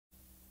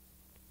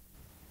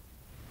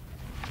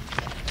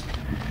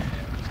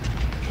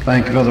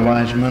Thank you, Brother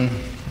Wiseman.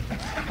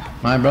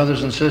 My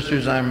brothers and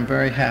sisters, I'm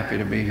very happy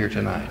to be here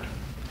tonight.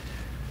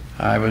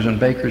 I was in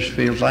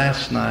Bakersfield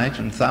last night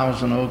and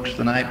Thousand Oaks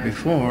the night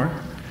before,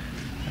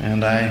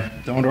 and I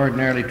don't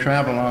ordinarily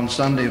travel on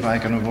Sunday if I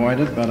can avoid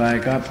it, but I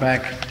got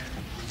back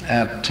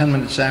at 10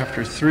 minutes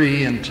after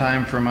 3 in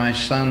time for my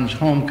son's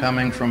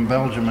homecoming from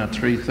Belgium at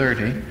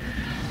 3:30,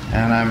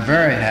 and I'm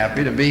very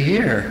happy to be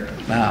here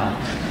now.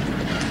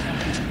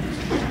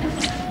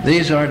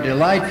 These are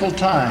delightful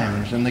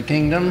times in the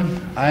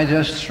kingdom. I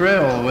just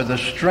thrill with the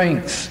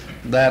strength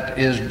that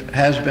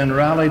has been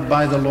rallied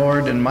by the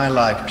Lord in my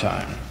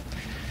lifetime.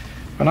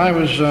 When I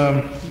was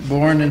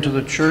born into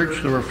the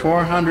church, there were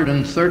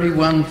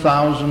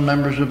 431,000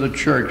 members of the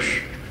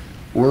church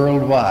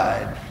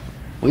worldwide.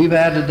 We've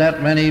added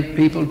that many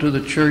people to the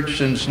church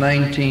since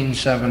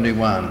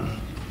 1971.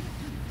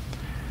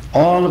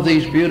 All of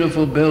these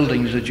beautiful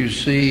buildings that you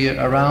see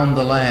around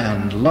the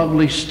land,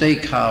 lovely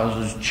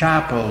steakhouses,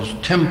 chapels,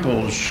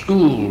 temples,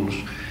 schools,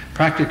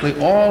 practically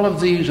all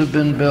of these have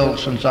been built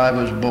since I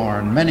was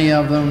born, many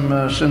of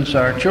them since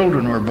our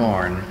children were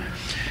born.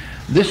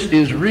 This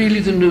is really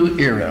the new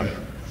era.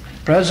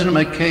 President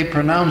McKay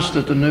pronounced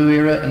it the new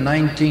era in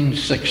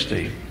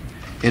 1960.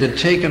 It had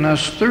taken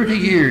us 30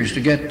 years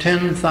to get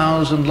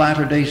 10,000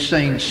 Latter-day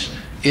Saints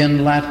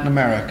in Latin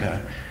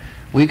America.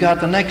 We got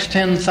the next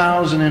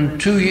 10,000 in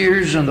 2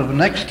 years and the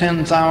next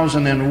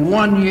 10,000 in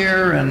 1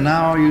 year, and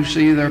now you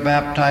see they're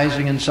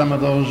baptizing in some of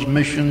those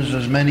missions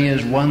as many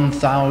as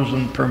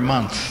 1,000 per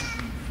month.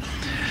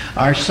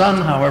 Our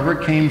son, however,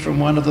 came from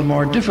one of the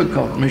more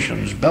difficult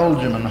missions,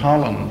 Belgium and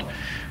Holland,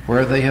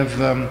 where they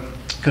have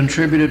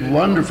contributed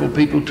wonderful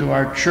people to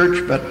our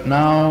church, but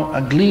now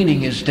a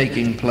gleaning is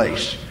taking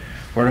place,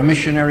 where a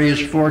missionary is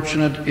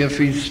fortunate if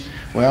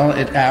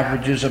it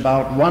averages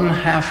about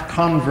 1/2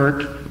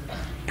 convert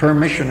per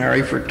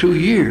missionary for 2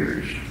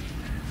 years.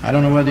 I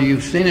don't know whether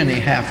you've seen any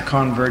half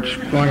converts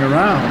going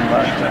around,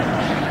 but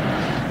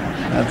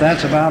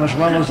that's about as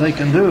well as they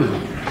can do.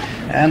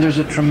 And there's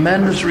a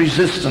tremendous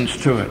resistance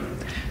to it.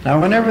 Now,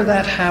 whenever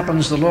that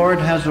happens, the Lord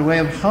has a way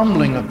of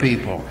humbling a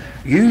people,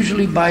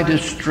 usually by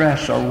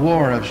distress or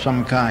war of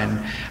some kind.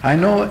 I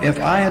know if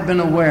I had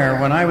been aware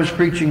when I was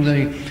preaching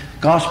the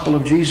gospel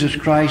of Jesus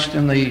Christ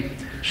in the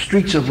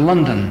streets of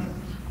London,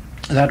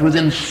 that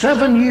within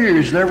 7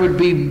 years there would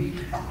be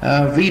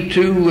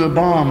V2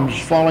 bombs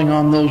falling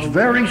on those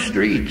very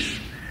streets,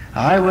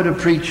 I would have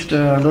preached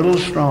a little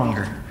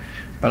stronger.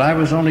 But I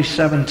was only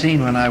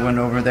 17 when I went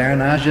over there,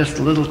 and I was just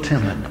a little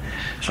timid.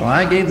 So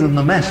I gave them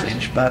the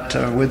message, but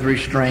with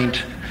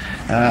restraint.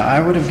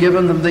 I would have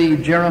given them the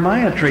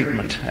Jeremiah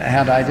treatment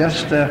had I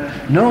just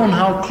known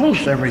how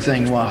close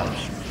everything was.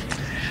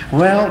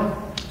 Well,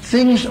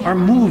 things are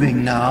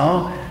moving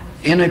now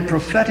in a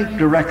prophetic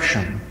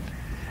direction.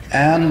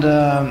 And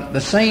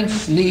the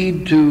saints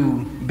need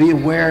to be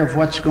aware of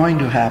what's going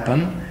to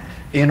happen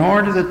in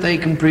order that they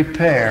can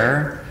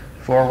prepare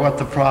for what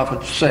the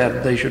prophet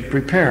said they should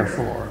prepare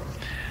for.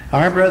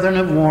 Our brethren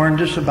have warned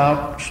us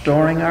about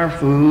storing our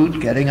food,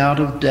 getting out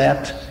of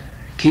debt,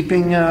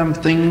 keeping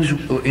things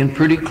in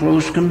pretty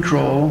close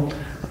control,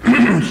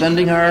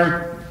 sending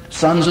our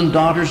sons and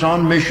daughters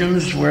on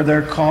missions where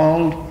they're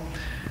called,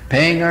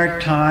 paying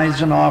our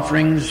tithes and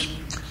offerings,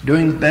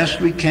 doing the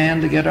best we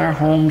can to get our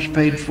homes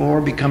paid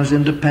for, become as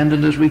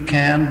independent as we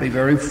can, be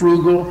very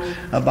frugal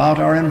about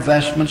our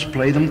investments,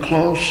 play them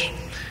close,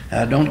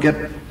 don't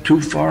get too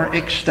far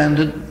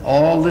extended.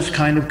 All this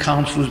kind of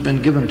counsel has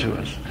been given to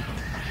us.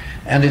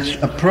 And it's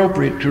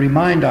appropriate to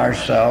remind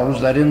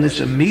ourselves that in this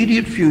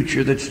immediate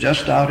future that's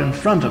just out in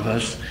front of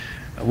us,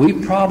 we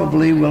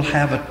probably will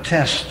have a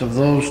test of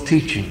those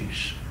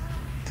teachings.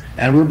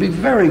 And we'll be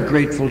very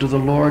grateful to the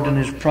Lord and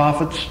His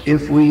prophets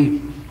if we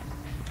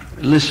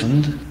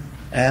listened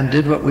and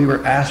did what we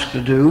were asked to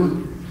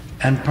do,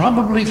 and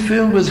probably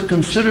filled with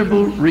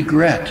considerable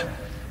regret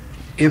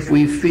if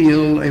we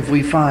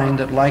find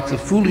that, like the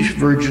foolish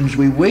virgins,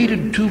 we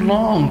waited too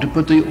long to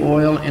put the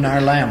oil in our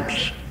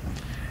lamps.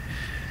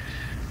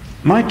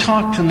 My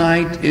talk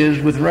tonight is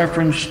with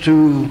reference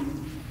to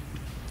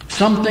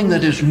something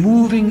that is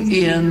moving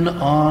in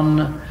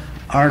on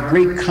our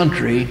great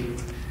country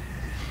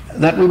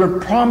that we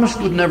were promised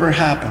would never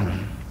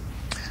happen.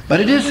 But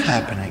it is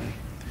happening.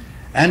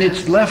 And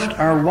it's left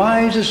our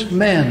wisest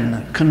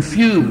men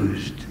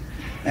confused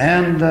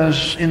and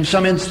in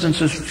some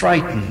instances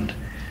frightened.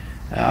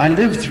 I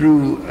lived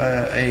through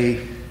a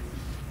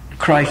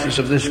crisis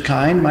of this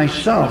kind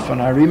myself,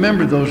 and I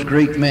remember those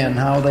great men,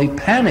 how they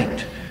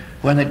panicked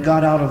when it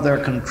got out of their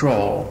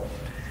control.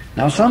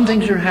 Now, some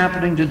things are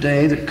happening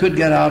today that could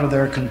get out of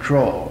their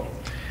control.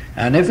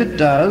 And if it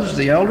does,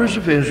 the elders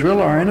of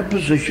Israel are in a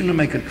position to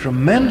make a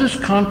tremendous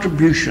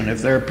contribution if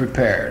they're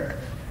prepared.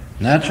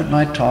 And that's what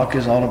my talk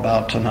is all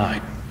about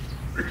tonight.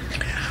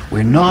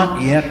 We're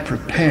not yet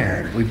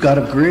prepared. We've got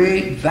a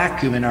great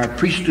vacuum in our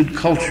priesthood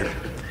culture.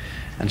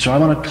 And so I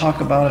want to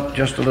talk about it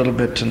just a little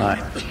bit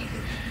tonight.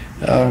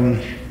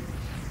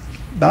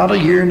 About a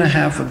year and a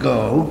half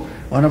ago,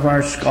 one of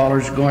our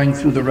scholars going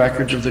through the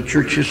records of the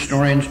church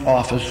historian's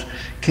office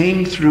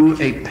came through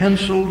a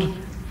penciled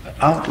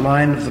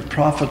outline of the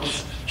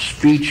prophet's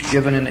speech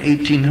given in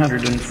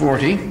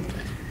 1840,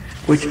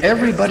 which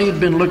everybody had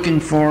been looking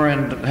for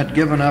and had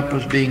given up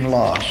as being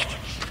lost.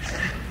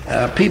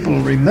 People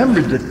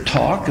remembered the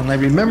talk and they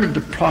remembered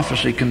the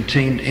prophecy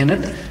contained in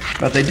it,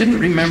 but they didn't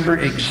remember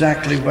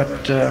exactly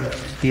what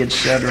he had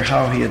said or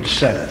how he had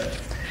said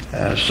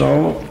it.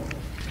 So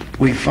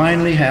we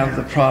finally have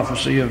the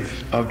prophecy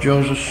of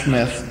Joseph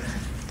Smith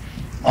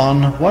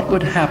on what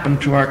would happen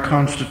to our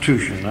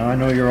Constitution. Now, I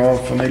know you're all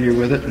familiar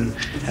with it and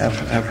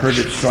have heard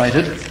it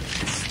cited,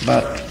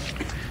 but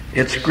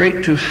it's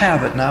great to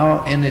have it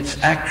now in its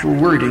actual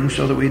wording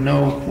so that we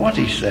know what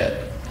he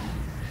said.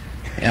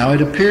 Now,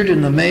 it appeared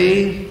in the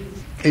May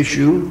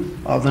issue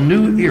of the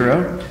New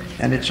Era,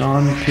 and it's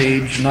on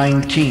page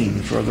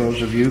 19 for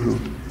those of you who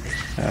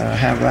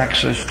have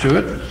access to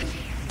it.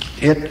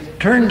 It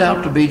turned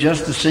out to be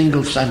just a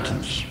single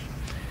sentence.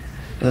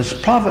 The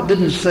prophet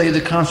didn't say the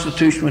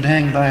Constitution would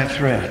hang by a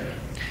thread.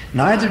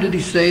 Neither did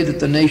he say that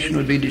the nation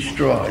would be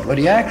destroyed. What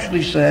he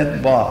actually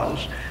said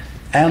was,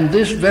 "And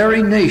this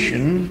very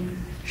nation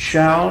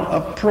shall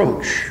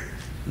approach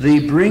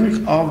the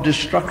brink of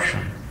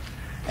destruction,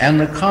 and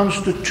the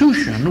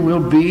Constitution will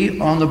be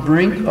on the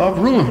brink of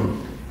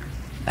ruin.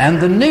 And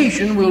the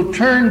nation will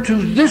turn to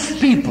this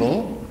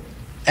people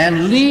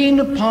and lean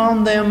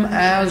upon them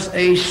as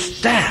a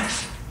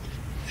staff.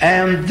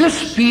 And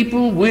this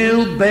people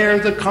will bear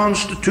the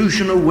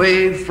Constitution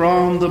away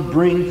from the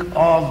brink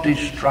of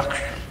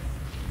destruction."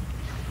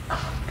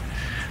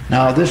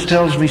 Now, this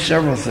tells me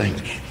several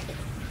things.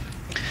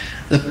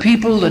 The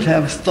people that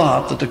have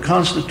thought that the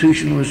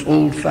Constitution was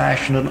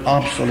old-fashioned and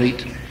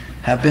obsolete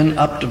have been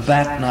up to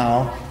bat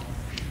now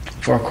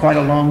for quite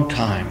a long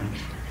time.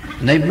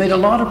 And they've made a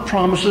lot of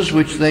promises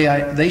which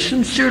they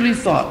sincerely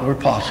thought were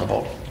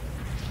possible.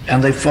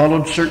 And they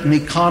followed certain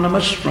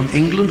economists from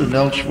England and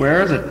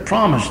elsewhere that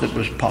promised it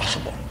was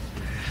possible.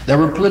 There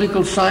were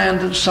political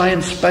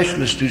science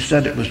specialists who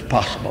said it was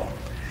possible.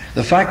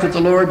 The fact that the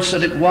Lord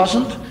said it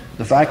wasn't,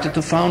 the fact that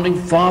the founding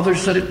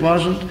fathers said it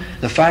wasn't,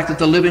 the fact that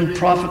the living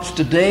prophets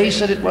today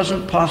said it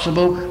wasn't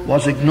possible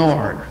was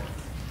ignored.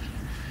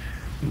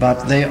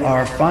 But they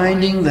are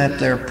finding that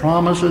their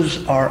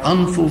promises are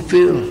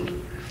unfulfilled,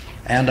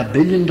 and a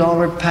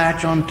billion-dollar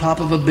patch on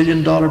top of a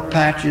billion-dollar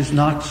patch is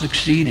not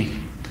succeeding.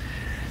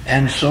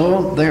 And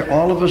so they're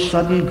all of a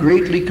sudden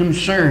greatly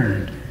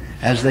concerned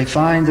as they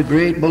find the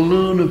great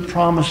balloon of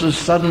promises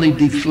suddenly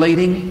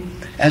deflating,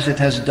 as it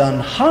has done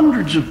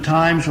hundreds of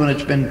times when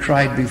it's been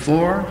tried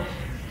before.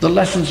 The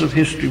lessons of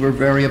history were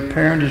very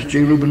apparent, as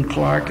J. Reuben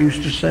Clark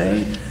used to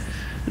say.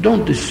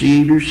 Don't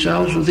deceive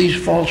yourselves with these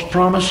false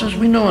promises.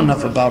 We know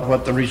enough about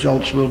what the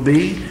results will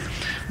be.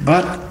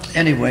 But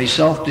anyway,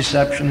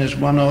 self-deception is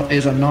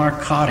a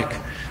narcotic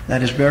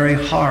that is very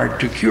hard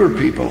to cure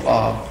people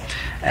of.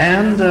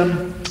 And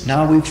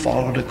now we've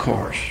followed a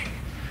course.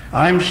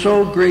 I'm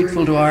so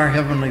grateful to our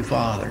Heavenly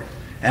Father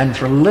and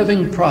for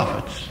living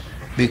prophets,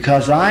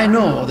 because I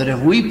know that if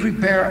we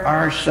prepare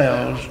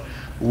ourselves,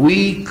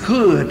 we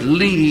could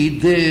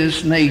lead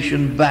this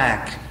nation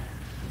back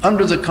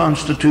under the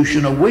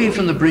Constitution, away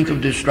from the brink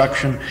of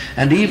destruction.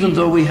 And even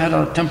though we had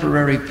a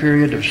temporary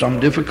period of some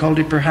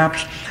difficulty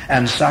perhaps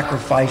and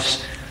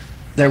sacrifice,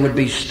 there would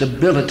be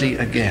stability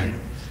again.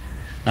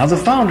 Now, the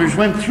founders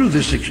went through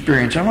this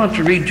experience. I want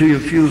to read to you a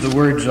few of the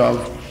words of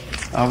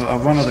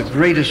one of the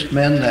greatest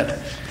men that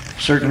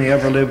certainly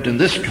ever lived in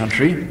this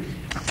country,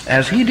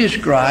 as he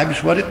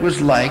describes what it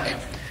was like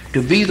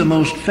to be the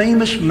most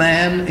famous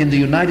man in the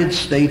United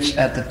States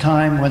at the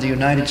time when the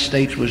United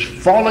States was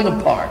falling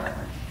apart.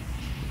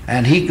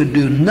 And he could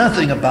do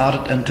nothing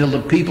about it until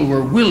the people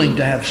were willing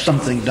to have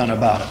something done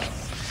about it.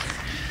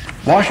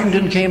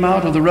 Washington came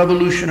out of the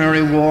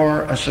Revolutionary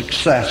War a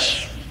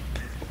success.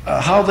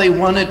 How they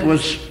won it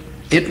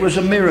was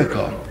a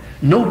miracle.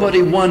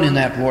 Nobody won in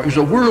that war. It was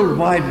a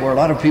worldwide war. A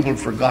lot of people have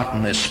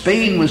forgotten this.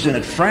 Spain was in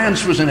it.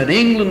 France was in it.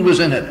 England was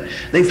in it.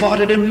 They fought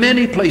it in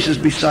many places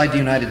beside the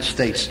United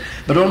States.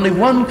 But only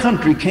one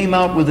country came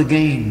out with a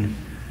gain,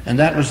 and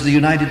that was the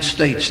United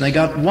States. And they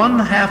got one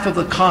half of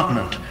the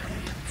continent,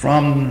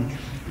 from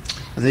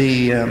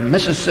the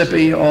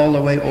Mississippi all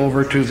the way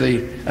over to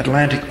the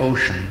Atlantic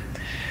Ocean.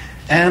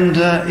 And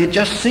it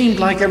just seemed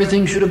like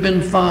everything should have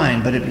been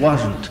fine, but it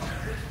wasn't.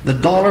 The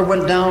dollar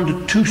went down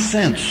to 2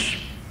 cents.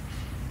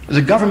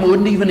 The government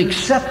wouldn't even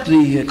accept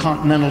the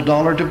continental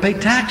dollar to pay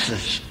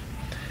taxes.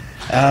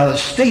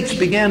 States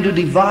began to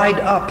divide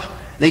up.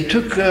 They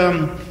took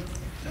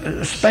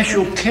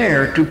special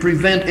care to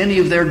prevent any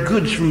of their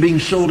goods from being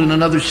sold in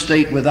another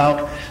state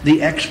without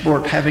the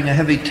export having a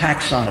heavy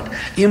tax on it.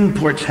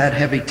 Imports had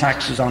heavy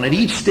taxes on it.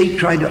 Each state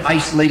tried to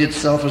isolate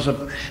itself as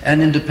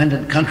an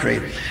independent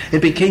country.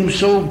 It became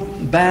so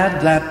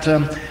bad that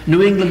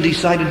New England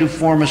decided to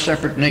form a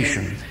separate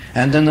nation.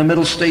 And then the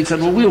middle states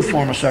said, well, we'll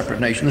form a separate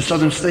nation. The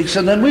southern states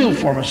said, then we'll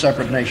form a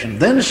separate nation.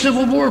 Then the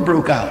Civil War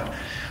broke out.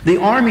 The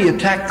Army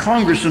attacked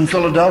Congress in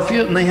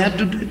Philadelphia, and they had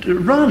to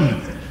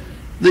run.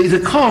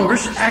 The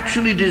Congress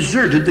actually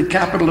deserted the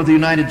capital of the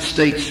United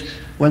States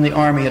when the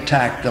Army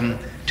attacked them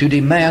to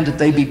demand that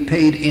they be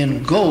paid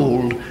in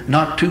gold,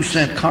 not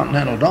 2-cent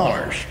continental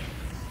dollars,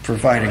 for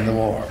fighting the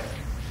war.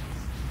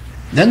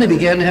 Then they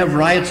began to have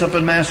riots up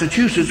in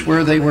Massachusetts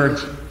where they were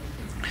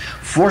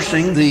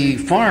forcing the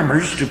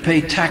farmers to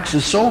pay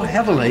taxes so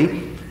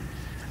heavily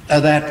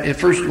that,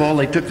 first of all,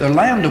 they took their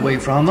land away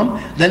from them,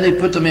 then they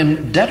put them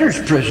in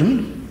debtor's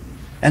prison,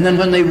 and then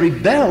when they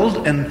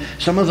rebelled, and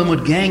some of them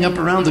would gang up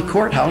around the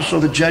courthouse so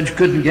the judge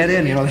couldn't get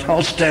in, they'd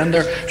all stand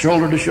there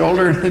shoulder to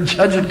shoulder, and the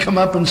judge would come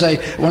up and say,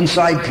 "One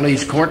side,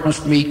 please, court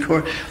must meet."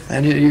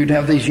 And you'd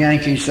have these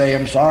Yankees say,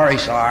 "I'm sorry,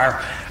 sir,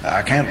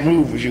 I can't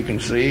move, as you can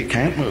see,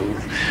 can't move."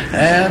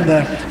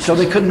 And so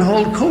they couldn't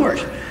hold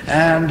court.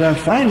 And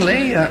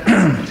finally,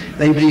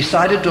 they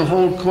decided to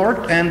hold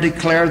court and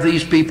declare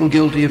these people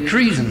guilty of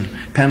treason,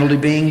 penalty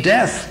being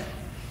death.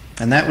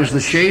 And that was the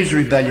Shays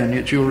Rebellion,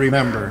 that you'll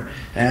remember.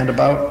 And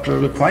about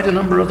quite a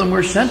number of them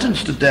were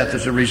sentenced to death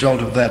as a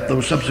result of that, though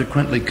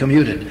subsequently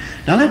commuted.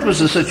 Now that was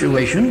the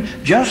situation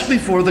just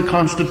before the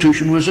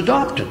Constitution was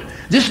adopted.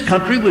 This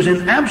country was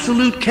in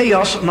absolute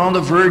chaos and on the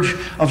verge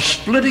of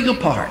splitting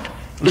apart.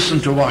 Listen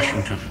to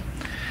Washington.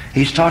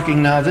 He's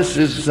talking now, this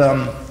is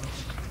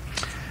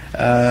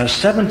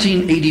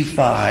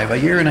 1785, a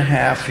year and a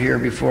half here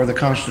before the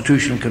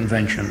Constitutional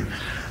Convention.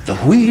 "The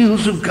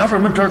wheels of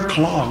government are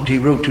clogged," he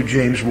wrote to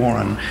James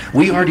Warren.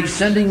 "We are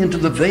descending into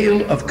the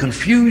veil of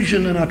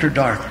confusion and utter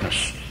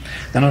darkness."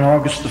 Then on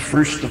August the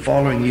 1st the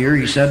following year,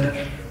 he said,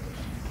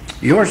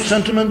 "Your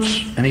sentiments,"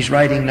 and he's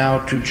writing now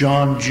to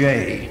John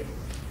Jay,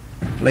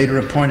 later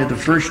appointed the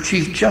first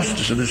Chief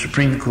Justice of the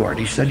Supreme Court.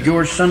 He said,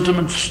 "Your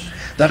sentiments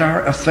that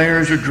our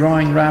affairs are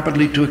drawing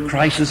rapidly to a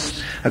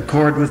crisis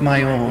accord with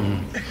my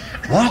own.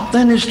 What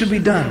then is to be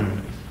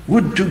done?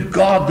 Would to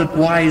God that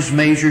wise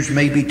measures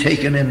may be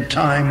taken in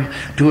time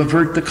to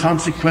avert the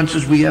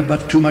consequences we have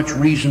but too much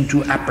reason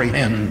to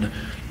apprehend."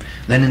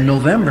 Then in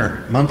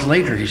November, a month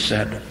later, he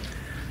said,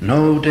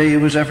 "No day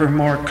was ever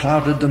more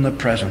clouded than the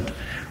present.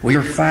 We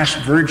are fast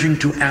verging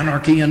to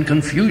anarchy and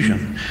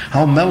confusion.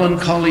 How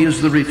melancholy is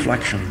the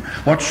reflection!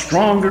 What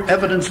stronger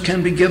evidence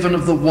can be given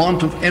of the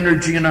want of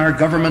energy in our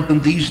government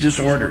than these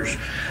disorders?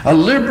 A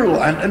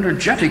liberal and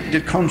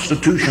energetic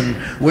constitution,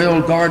 well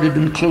guarded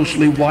and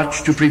closely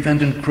watched to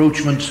prevent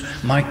encroachments,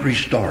 might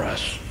restore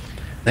us."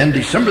 Then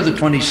December the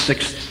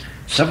 26th,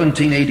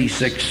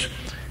 1786,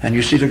 and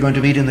you see they're going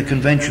to meet in the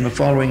convention the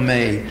following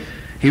May.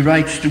 He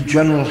writes to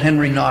General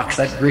Henry Knox,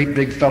 that great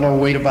big fellow,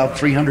 weighed about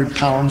 300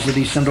 pounds, that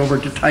he sent over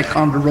to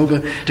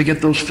Ticonderoga to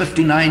get those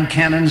 59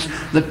 cannons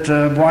that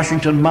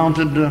Washington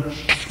mounted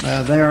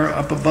there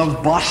up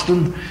above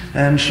Boston,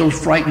 and so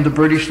frightened the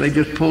British they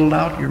just pulled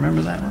out. You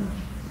remember that one?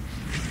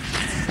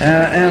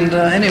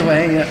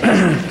 Anyway,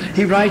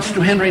 he writes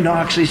to Henry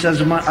Knox, he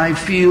says, "I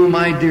feel,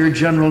 my dear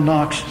General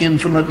Knox,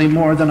 infinitely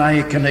more than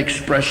I can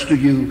express to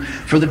you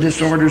for the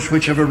disorders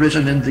which have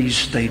arisen in these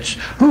states.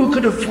 Who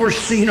could have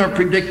foreseen or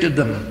predicted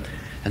them?"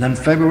 And then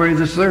February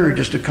the 3rd,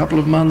 just a couple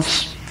of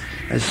months,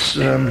 his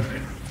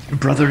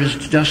brother has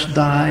just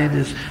died,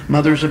 his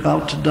mother's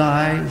about to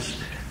die, his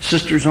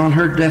sister's on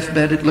her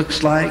deathbed, it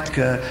looks like.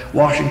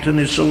 Washington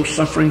is so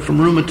suffering from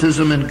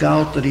rheumatism and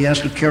gout that he has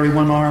to carry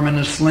one arm in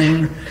a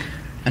sling.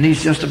 And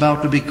he's just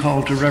about to be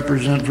called to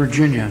represent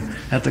Virginia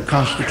at the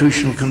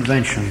Constitutional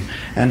Convention.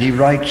 And he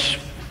writes,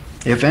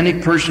 "If any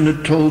person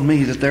had told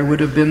me that there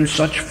would have been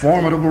such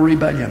formidable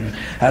rebellion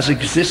as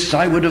exists,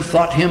 I would have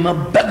thought him a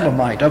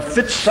bedlamite, a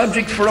fit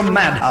subject for a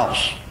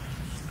madhouse."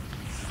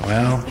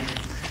 Well,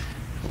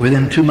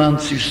 within 2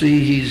 months, you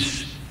see,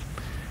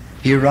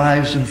 he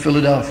arrives in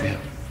Philadelphia.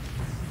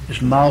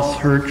 His mouth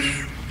hurts.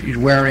 He's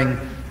wearing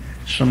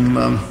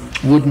some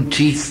wooden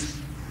teeth,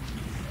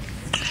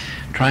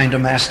 trying to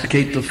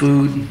masticate the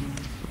food.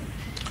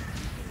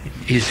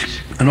 He's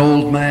an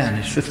old man.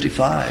 He's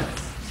 55.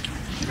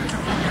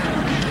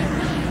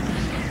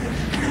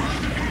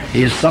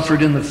 He has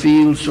suffered in the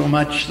field so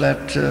much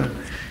that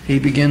he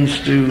begins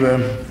to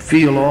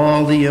feel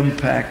all the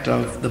impact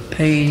of the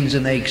pains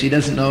and aches. He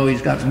doesn't know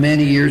he's got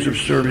many years of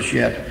service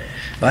yet,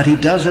 but he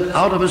does it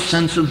out of a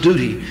sense of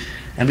duty.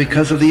 And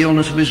because of the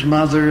illness of his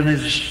mother and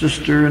his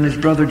sister and his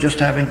brother just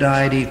having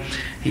died,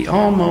 he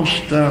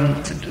almost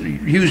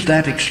used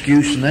that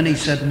excuse. And then he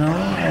said, "No,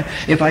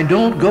 if I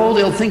don't go,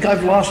 they'll think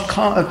I've lost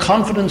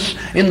confidence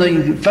in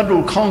the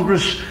federal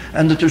Congress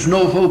and that there's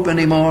no hope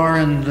anymore,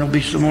 and there'll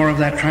be some more of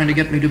that trying to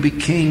get me to be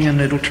king,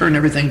 and it'll turn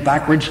everything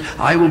backwards.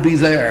 I will be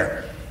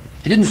there."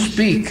 He didn't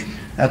speak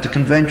at the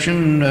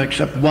convention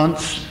except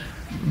once,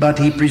 but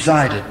he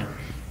presided.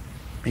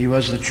 He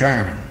was the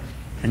chairman.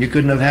 And you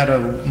couldn't have had a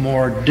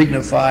more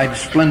dignified,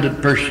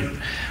 splendid person.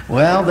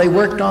 Well, they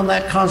worked on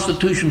that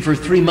Constitution for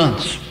 3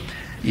 months.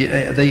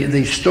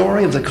 The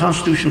story of the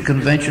Constitutional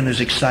Convention is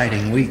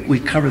exciting. We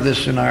cover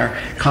this in our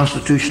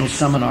constitutional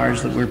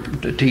seminars that we're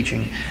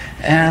teaching.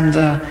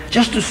 And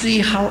just to see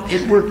how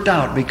it worked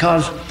out,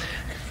 because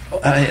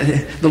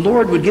the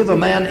Lord would give a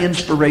man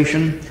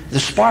inspiration, the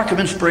spark of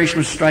inspiration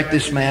would strike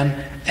this man,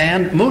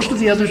 and most of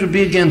the others would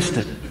be against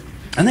it.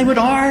 And they would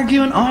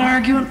argue and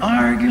argue and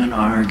argue and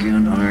argue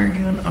and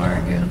argue and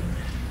argue,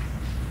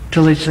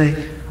 till they'd say,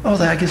 "Oh,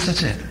 I guess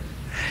that's it.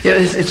 Yeah,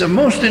 it's a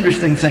most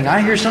interesting thing.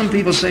 I hear some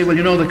people say, well,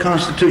 you know, the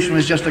Constitution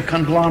was just a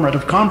conglomerate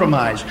of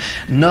compromise.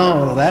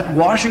 No, that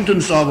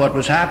Washington saw what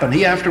was happening.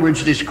 He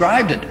afterwards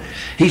described it.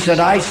 He said,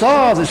 I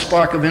saw the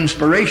spark of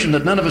inspiration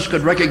that none of us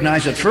could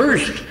recognize at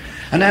first.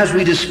 And as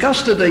we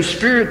discussed it, a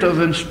spirit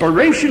of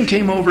inspiration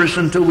came over us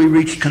until we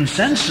reached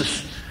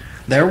consensus.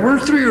 There were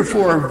 3 or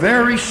 4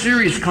 very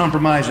serious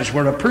compromises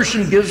where a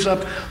person gives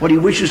up what he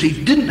wishes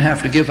he didn't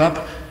have to give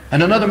up,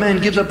 and another man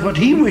gives up what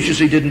he wishes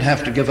he didn't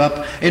have to give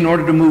up in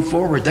order to move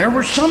forward. There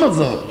were some of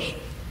those,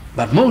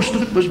 but most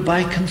of it was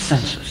by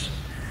consensus.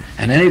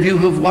 And any of you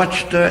who have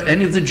watched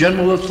any of the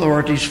general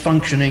authorities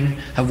functioning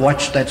have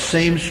watched that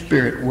same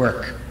spirit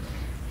work.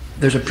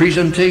 There's a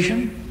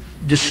presentation,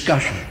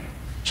 discussion,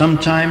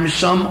 sometimes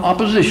some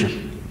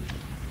opposition,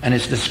 and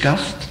it's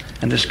discussed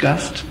and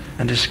discussed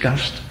and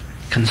discussed,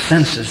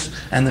 consensus,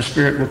 and the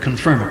Spirit will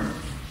confirm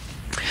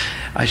it.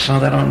 I saw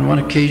that on one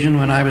occasion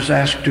when I was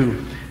asked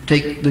to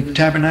take the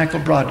tabernacle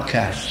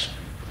broadcasts,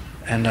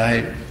 and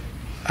I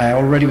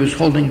already was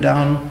holding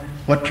down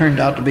what turned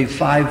out to be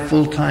 5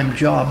 full-time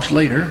jobs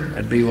later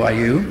at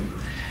BYU.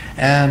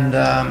 And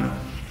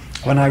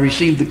when I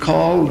received the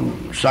call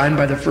signed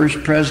by the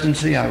First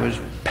Presidency, I was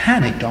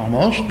panicked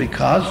almost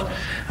because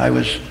I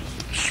was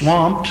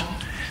swamped,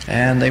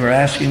 and they were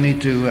asking me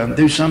to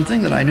do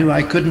something that I knew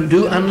I couldn't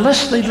do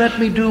unless they let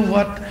me do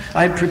what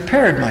I'd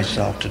prepared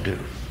myself to do.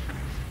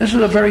 This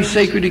is a very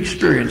sacred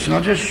experience, and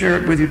I'll just share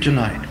it with you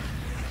tonight.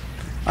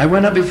 I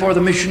went up before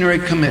the missionary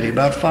committee,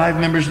 about 5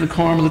 members of the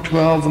Quorum of the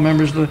 12, the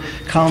members of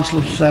the Council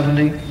of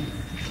 70,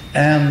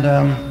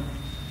 and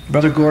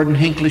Brother Gordon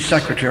Hinckley,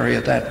 secretary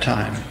at that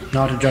time,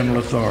 not a general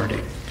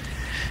authority.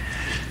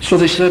 So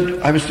they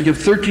said I was to give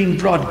 13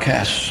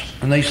 broadcasts,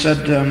 and they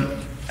said,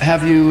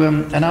 have you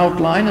an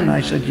outline? And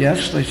I said,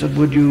 yes. They said,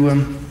 would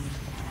you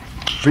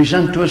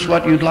present to us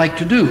what you'd like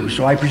to do?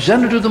 So I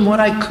presented to them what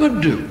I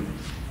could do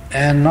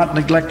and not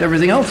neglect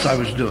everything else I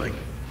was doing.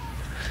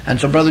 And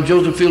so Brother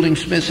Joseph Fielding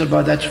Smith said,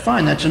 well, that's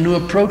fine. That's a new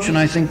approach, and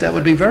I think that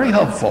would be very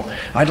helpful.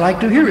 I'd like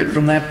to hear it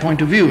from that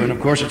point of view. And,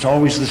 of course, it's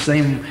always the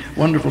same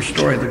wonderful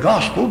story of the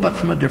gospel, but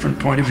from a different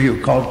point of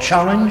view, called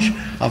Challenge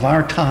of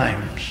Our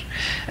Times.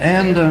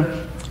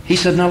 And he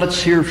said, now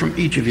let's hear from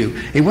each of you.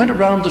 He went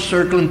around the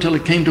circle until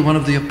it came to one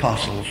of the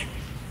apostles.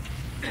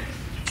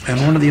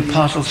 And one of the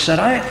apostles said,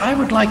 I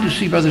would like to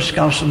see Brother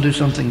Skousen do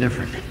something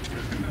different.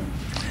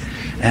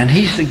 And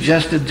he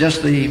suggested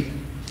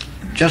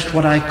just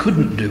what I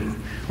couldn't do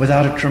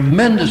without a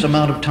tremendous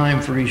amount of time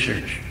for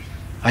research.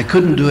 I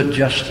couldn't do it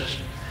justice.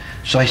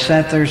 So I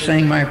sat there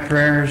saying my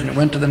prayers, and it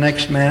went to the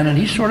next man, and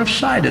he sort of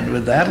sided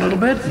with that a little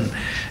bit,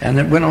 and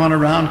it went on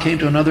around, came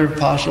to another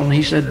apostle, and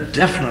he said,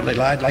 definitely,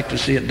 I'd like to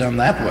see it done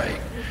that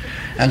way.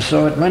 And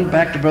so it went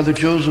back to Brother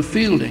Joseph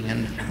Fielding,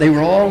 and they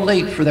were all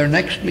late for their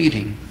next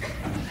meeting.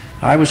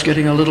 I was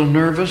getting a little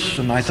nervous,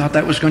 and I thought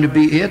that was going to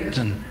be it,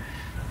 and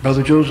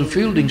Brother Joseph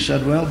Fielding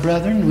said, well,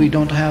 brethren, we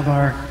don't have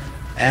our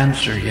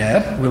answer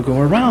yet. We'll go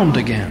around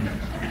again.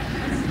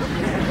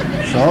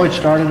 So it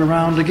started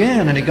around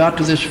again, and he got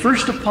to this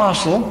first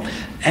apostle,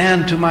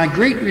 and to my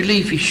great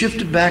relief, he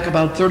shifted back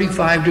about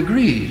 35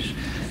 degrees.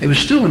 It was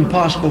still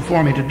impossible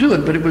for me to do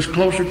it, but it was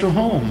closer to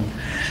home.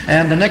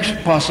 And the next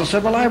apostle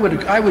said, well, I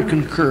would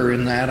concur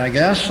in that, I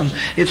guess. And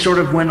it sort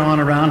of went on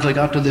around until I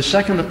got to the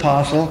second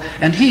apostle,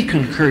 and he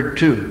concurred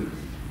too.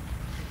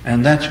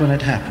 And that's when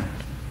it happened.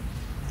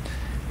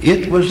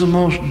 It was the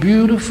most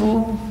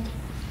beautiful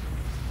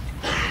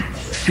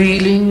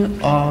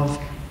feeling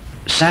of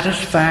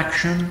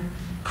satisfaction,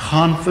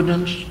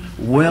 confidence,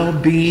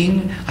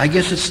 well-being. I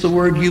guess it's the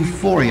word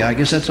euphoria. I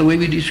guess that's the way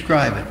we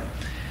describe it.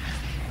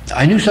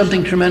 I knew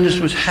something tremendous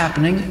was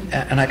happening,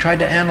 and I tried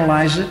to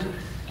analyze it.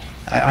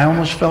 I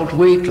almost felt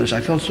weightless.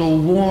 I felt so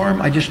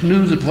warm. I just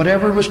knew that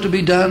whatever was to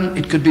be done,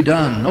 it could be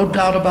done. No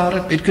doubt about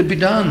it, it could be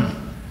done.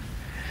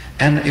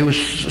 And it was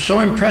so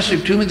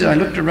impressive to me that I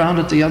looked around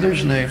at the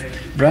others, and the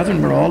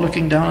brethren were all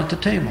looking down at the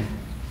table.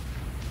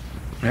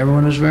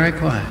 Everyone was very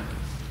quiet.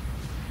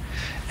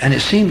 And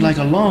it seemed like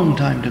a long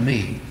time to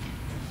me.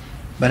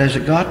 But as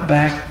it got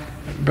back,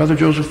 Brother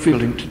Joseph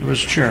Fielding was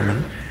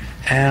chairman,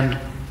 and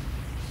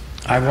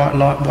I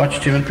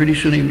watched him, and pretty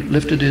soon he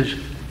lifted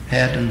his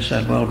head and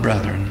said, well,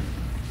 brethren,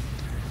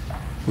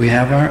 we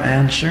have our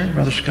answer.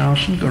 Brother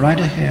Skousen, go right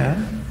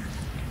ahead.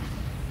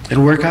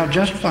 It'll work out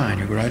just fine.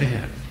 You go right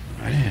ahead.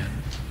 Right ahead.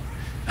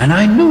 And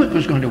I knew it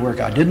was going to work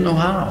out. I didn't know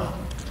how.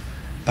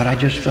 But I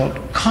just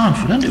felt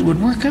confident it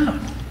would work out.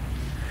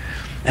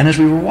 And as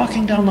we were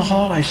walking down the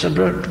hall, I said,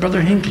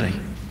 Brother Hinckley,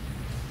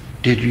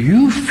 did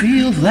you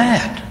feel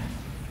that?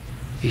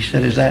 He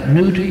said, is that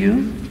new to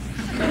you?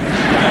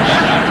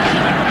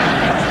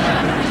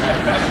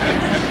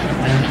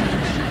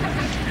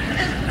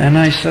 And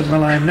I said,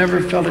 well, I've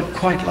never felt it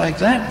quite like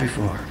that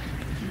before.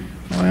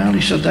 Well,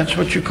 he said, that's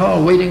what you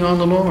call waiting on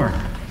the Lord.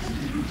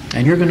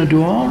 And you're going to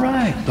do all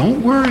right.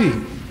 Don't worry.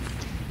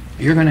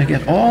 You're going to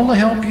get all the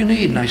help you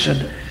need. And I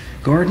said,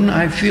 Gordon,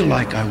 I feel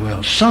like I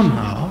will.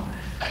 Somehow,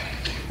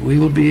 we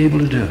will be able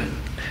to do it.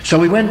 So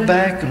we went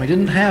back, and we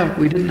didn't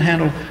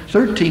handle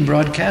 13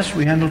 broadcasts.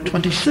 We handled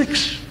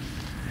 26.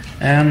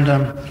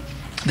 And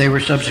they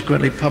were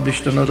subsequently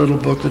published in a little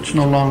book that's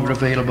no longer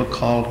available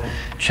called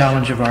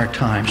Challenge of Our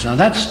Times. Now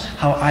that's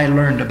how I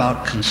learned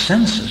about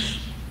consensus,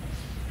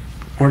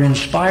 where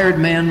inspired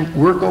men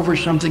work over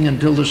something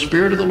until the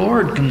Spirit of the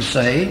Lord can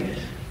say,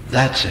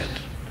 that's it.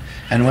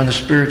 And when the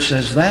Spirit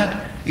says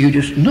that, you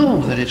just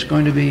know that it's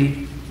going to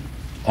be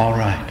all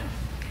right.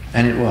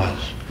 And it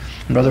was.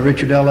 And Brother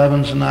Richard L.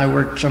 Evans and I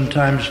worked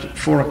sometimes at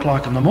 4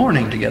 o'clock in the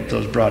morning to get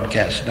those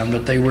broadcasts done,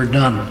 but they were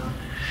done.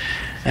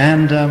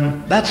 And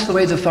that's the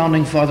way the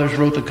Founding Fathers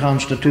wrote the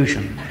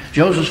Constitution.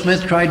 Joseph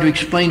Smith tried to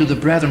explain to the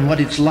brethren what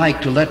it's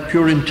like to let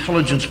pure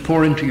intelligence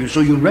pour into you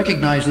so you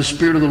recognize the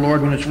Spirit of the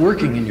Lord when it's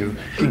working in you.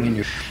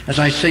 As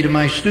I say to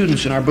my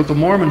students in our Book of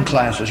Mormon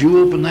classes,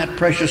 you open that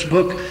precious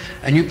book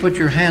and you put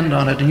your hand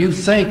on it and you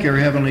thank your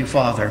Heavenly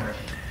Father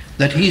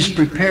that He's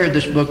prepared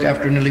this book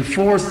after nearly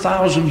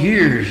 4,000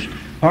 years.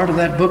 Part of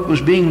that book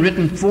was being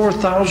written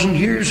 4,000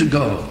 years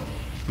ago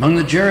among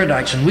the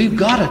Jaredites, and we've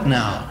got it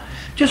now.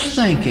 Just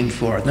thank Him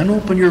for it. Then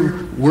open your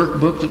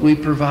workbook that we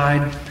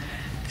provide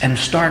and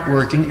start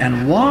working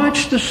and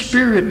watch the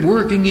Spirit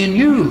working in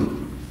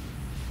you.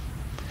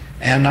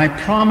 And I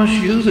promise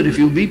you that if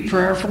you'll be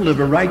prayerful, live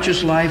a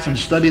righteous life, and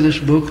study this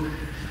book,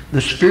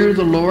 the Spirit of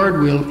the Lord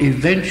will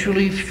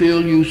eventually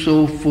fill you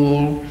so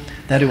full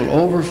that it will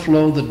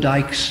overflow the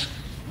dikes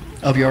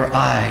of your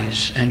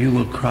eyes and you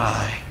will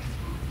cry.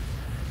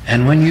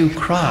 And when you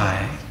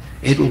cry,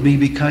 it will be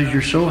because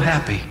you're so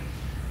happy.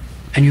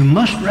 And you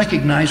must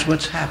recognize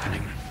what's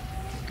happening.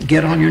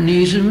 Get on your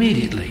knees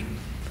immediately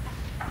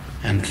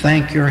and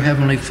thank your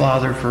Heavenly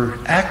Father for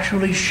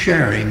actually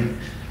sharing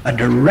a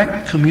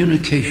direct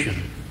communication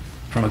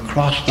from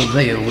across the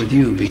veil with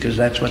you, because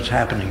that's what's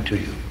happening to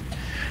you.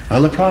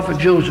 Well, the prophet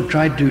Joseph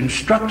tried to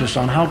instruct us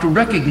on how to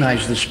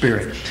recognize the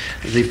Spirit.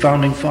 The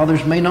Founding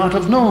Fathers may not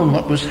have known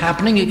what was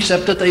happening,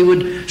 except that they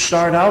would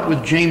start out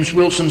with James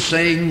Wilson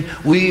saying,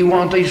 we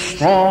want a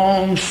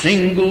strong,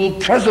 single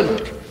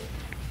president.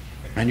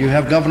 And you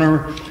have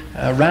Governor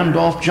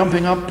Randolph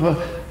jumping up,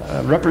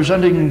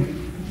 representing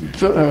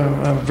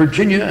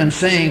Virginia, and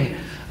saying,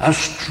 a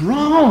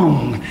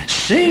strong,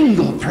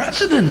 single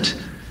president.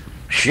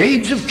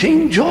 Shades of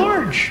King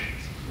George.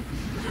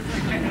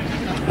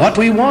 What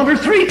we want are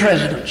 3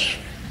 presidents.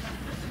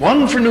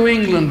 One for New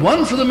England,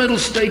 one for the Middle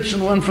States,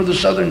 and one for the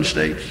Southern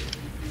States.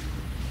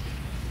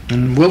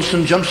 And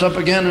Wilson jumps up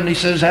again and he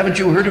says, haven't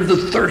you heard of the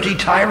 30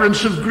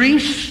 tyrants of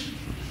Greece?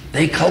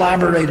 They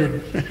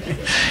collaborated.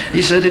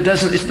 He said,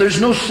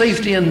 there's no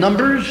safety in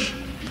numbers,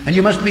 and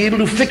you must be able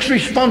to fix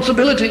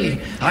responsibility.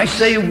 I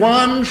say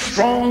one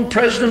strong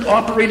president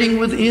operating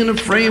within a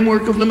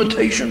framework of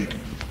limitation.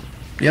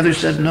 The other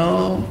said,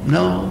 no.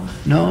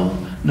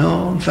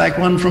 In fact,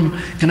 one from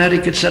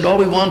Connecticut said, all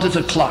we want is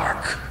a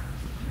clerk.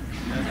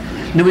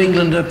 New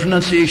England, a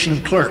pronunciation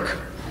of clerk.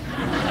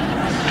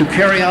 To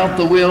carry out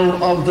the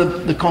will of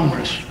the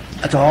Congress.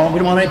 That's all. We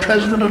don't want any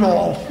president at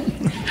all.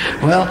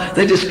 Well,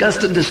 they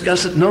discussed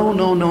it. No.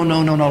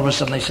 All of a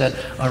sudden they said,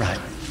 all right.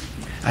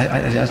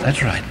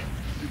 That's right.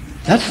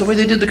 That's the way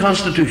they did the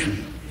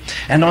Constitution.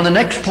 And on the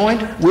next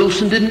point,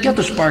 Wilson didn't get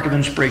the spark of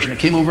inspiration. It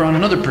came over on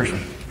another person.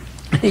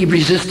 He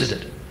resisted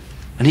it.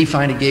 And he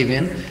finally gave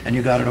in, and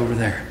you got it over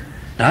there.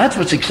 Now that's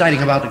what's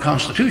exciting about the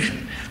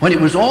Constitution. When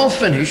it was all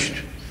finished,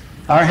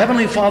 our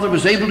Heavenly Father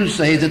was able to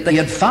say that they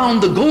had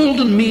found the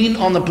golden mean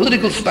on the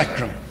political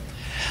spectrum.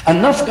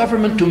 Enough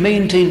government to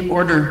maintain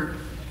order,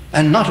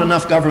 and not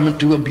enough government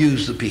to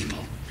abuse the people.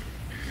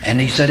 And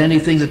he said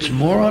anything that's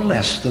more or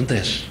less than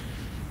this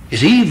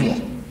is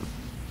evil.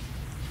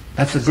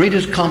 That's the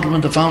greatest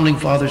compliment the Founding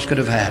Fathers could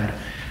have had.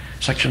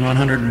 Section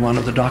 101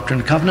 of the Doctrine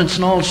and Covenants,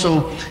 and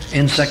also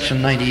in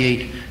Section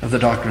 98 of the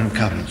Doctrine and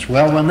Covenants.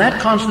 Well, when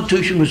that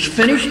Constitution was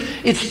finished,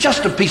 it's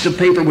just a piece of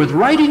paper with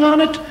writing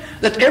on it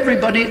that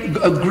everybody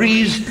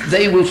agrees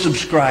they will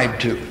subscribe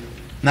to.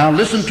 Now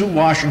listen to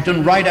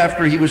Washington right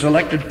after he was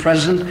elected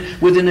president.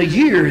 Within a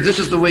year, this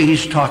is the way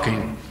he's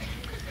talking.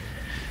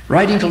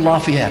 Writing to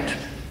Lafayette,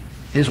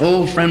 his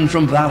old friend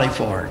from Valley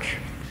Forge.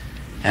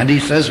 And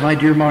he says, my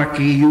dear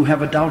Marquis, you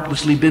have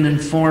doubtlessly been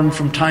informed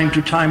from time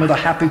to time of the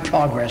happy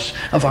progress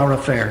of our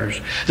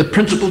affairs. The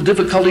principal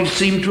difficulties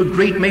seem to a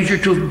great measure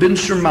to have been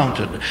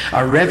surmounted.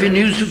 Our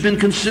revenues have been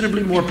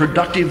considerably more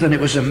productive than it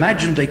was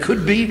imagined they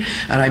could be,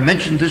 and I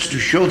mention this to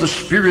show the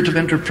spirit of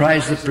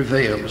enterprise that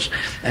prevails.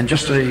 And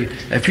just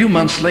a few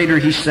months later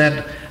he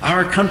said,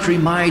 our country,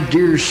 my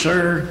dear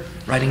sir,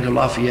 writing to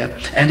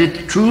Lafayette, and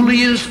it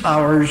truly is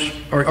ours,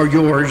 or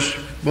yours,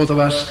 both of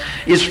us,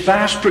 is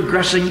fast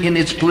progressing in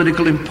its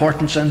political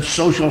importance and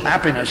social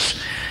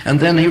happiness. And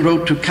then he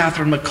wrote to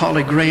Catherine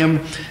Macaulay Graham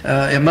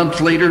a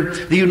month later,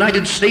 the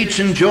United States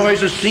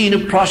enjoys a scene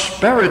of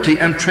prosperity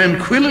and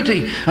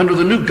tranquility under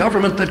the new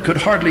government that could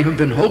hardly have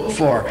been hoped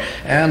for.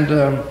 And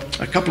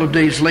a couple of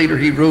days later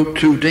he wrote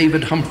to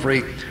David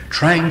Humphrey,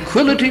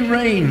 tranquility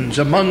reigns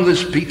among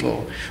this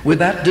people with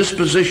that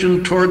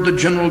disposition toward the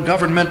general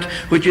government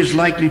which is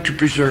likely to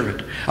preserve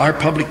it. Our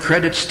public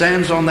credit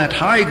stands on that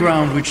high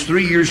ground which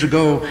 3 years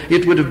ago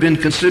it would have been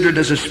considered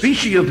as a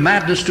species of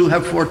madness to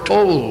have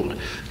foretold.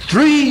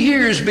 3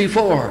 years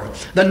before,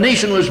 the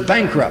nation was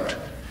bankrupt.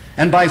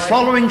 And by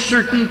following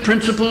certain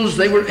principles,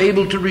 they were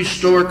able to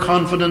restore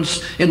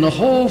confidence in the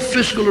whole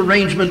fiscal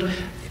arrangement.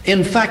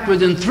 In fact,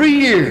 within 3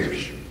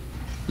 years,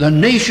 the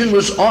nation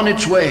was on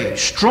its way,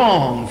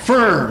 strong,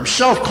 firm,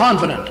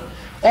 self-confident,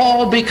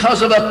 all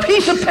because of a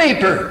piece of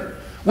paper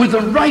with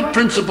the right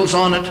principles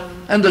on it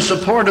and the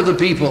support of the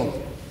people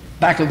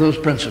back of those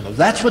principles.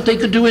 That's what they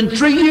could do in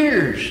 3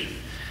 years.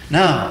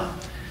 Now,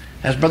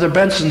 as Brother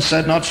Benson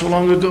said not so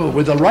long ago,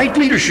 with the right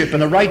leadership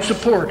and the right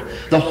support,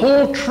 the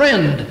whole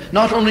trend,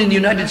 not only in the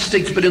United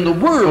States but in the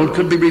world,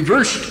 could be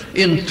reversed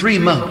in 3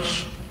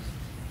 months.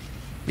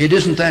 It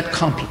isn't that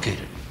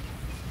complicated.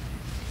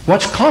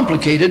 What's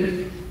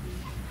complicated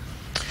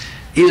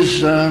is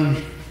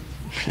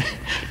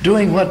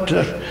doing what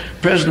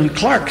President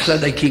Clark said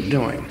they keep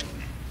doing.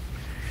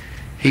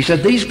 He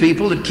said, these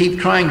people that keep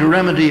trying to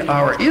remedy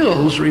our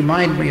ills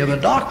remind me of a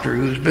doctor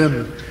who's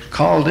been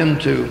called in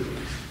to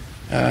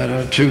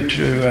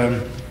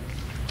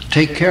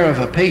take care of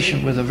a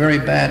patient with a very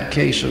bad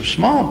case of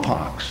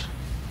smallpox.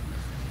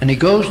 And he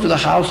goes to the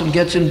house and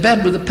gets in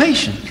bed with the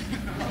patient.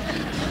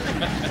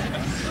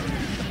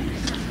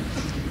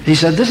 He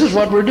said, this is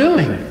what we're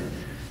doing.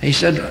 He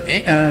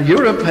said,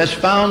 Europe has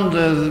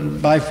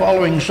found by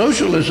following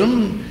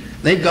socialism,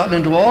 they've gotten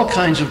into all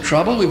kinds of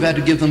trouble. We've had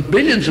to give them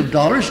billions of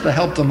dollars to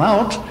help them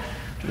out.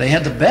 They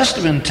had the best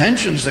of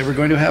intentions. They were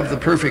going to have the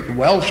perfect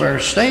welfare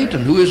state,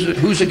 and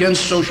who's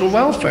against social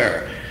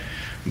welfare?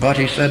 But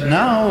he said,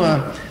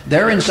 now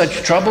they're in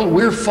such trouble,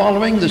 we're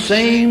following the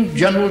same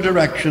general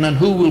direction, and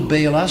who will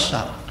bail us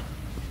out?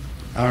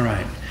 All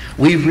right.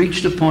 We've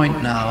reached a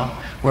point now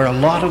where a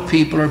lot of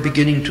people are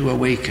beginning to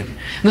awaken.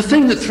 And the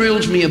thing that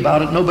thrills me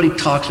about it, nobody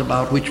talks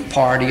about which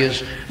party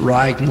is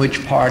right and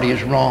which party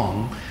is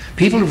wrong.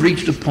 People have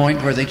reached a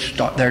point where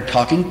they're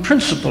talking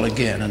principle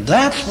again, and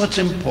that's what's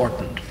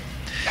important.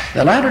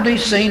 The Latter-day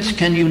Saints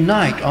can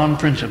unite on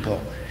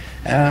principle.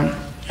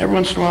 Every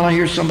once in a while I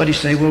hear somebody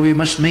say, well, we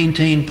must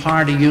maintain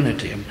party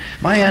unity. And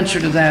my answer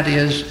to that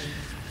is,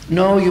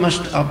 no, you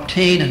must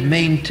obtain and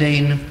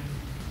maintain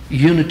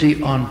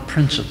unity on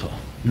principle,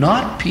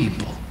 not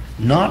people,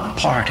 not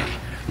party.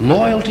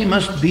 Loyalty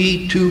must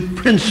be to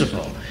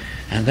principle,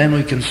 and then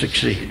we can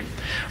succeed.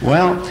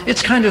 Well,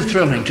 it's kind of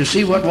thrilling to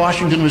see what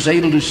Washington was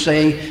able to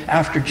say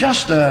after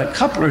just a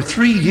couple or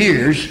 3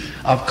 years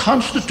of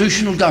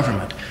constitutional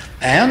government.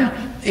 And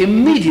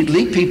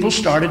immediately people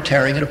started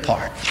tearing it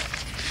apart.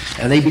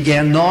 And they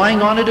began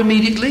gnawing on it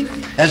immediately.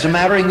 As a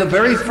matter of, in the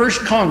very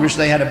first Congress,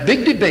 they had a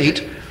big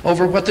debate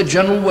over what the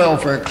General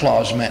Welfare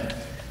Clause meant.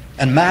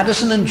 And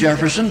Madison and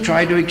Jefferson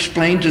tried to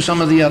explain to some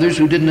of the others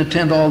who didn't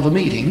attend all the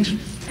meetings,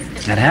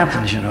 that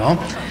happens, you know,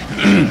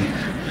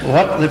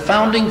 what the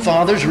Founding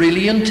Fathers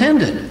really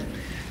intended.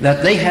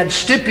 That they had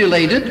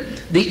stipulated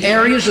the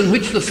areas in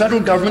which the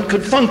federal government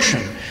could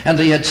function. And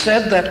they had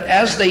said that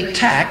as they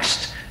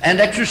taxed and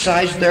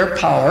exercised their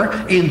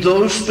power in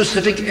those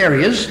specific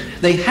areas,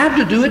 they had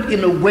to do it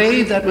in a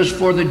way that was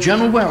for the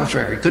general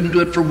welfare. You couldn't do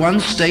it for one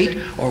state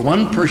or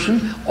one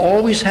person.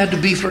 Always had to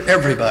be for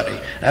everybody.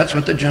 That's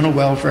what the General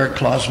Welfare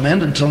Clause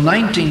meant until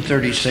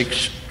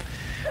 1936,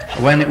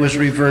 when it was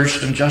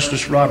reversed, and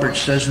Justice Roberts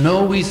says,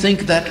 no, we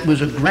think that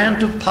was a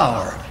grant of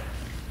power.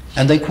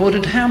 And they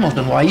quoted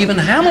Hamilton. Why, even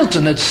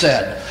Hamilton had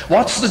said,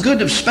 what's the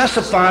good of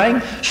specifying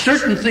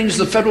certain things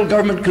the federal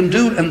government can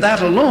do, and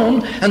that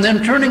alone, and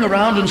then turning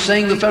around and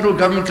saying the federal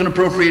government can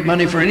appropriate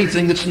money for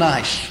anything that's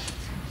nice?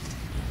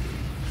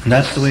 And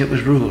that's the way it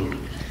was ruled.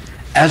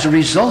 As a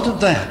result of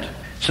that,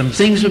 some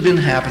things have been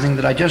happening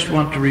that I just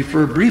want to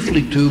refer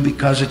briefly to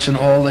because it's in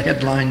all the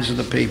headlines of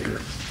the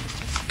paper.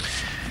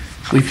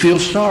 We feel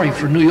sorry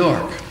for New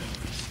York.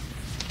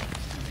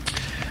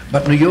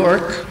 But New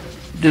York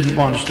didn't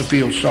want us to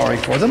feel sorry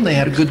for them. They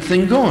had a good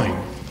thing going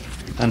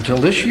until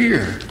this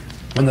year,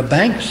 when the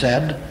bank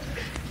said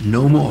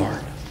no more.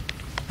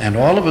 And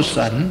all of a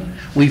sudden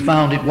we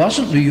found it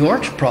wasn't New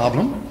York's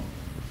problem,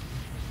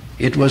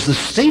 it was the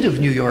state of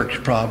New York's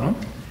problem.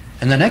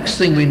 And the next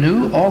thing we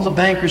knew, all the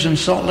bankers in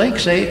Salt Lake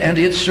say, and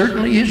it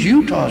certainly is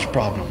Utah's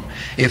problem.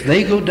 If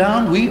they go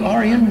down, we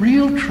are in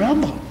real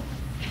trouble.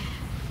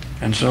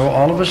 And so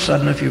all of a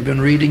sudden, if you've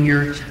been reading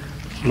your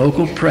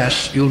local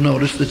press, you'll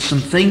notice that some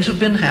things have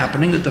been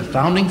happening that the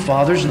Founding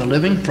Fathers and the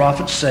living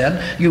prophets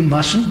said you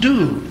mustn't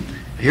do.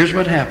 Here's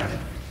what happened.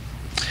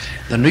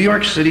 The New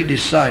York City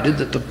decided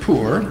that the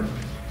poor,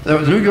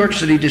 New York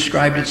City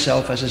described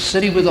itself as a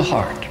city with a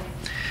heart.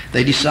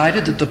 They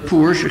decided that the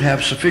poor should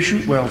have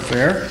sufficient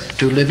welfare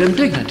to live in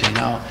dignity.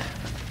 Now,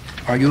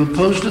 are you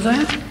opposed to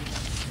that?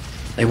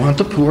 They want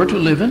the poor to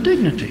live in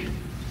dignity.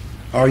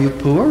 Are you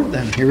poor?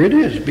 Then here it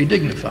is. Be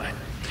dignified.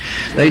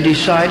 They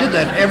decided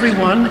that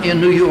everyone in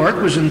New York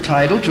was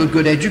entitled to a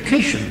good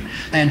education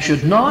and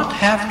should not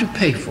have to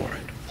pay for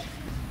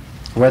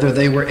it, whether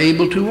they were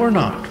able to or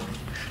not.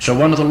 So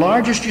one of the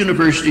largest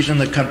universities in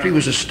the country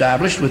was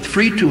established with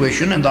free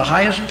tuition and the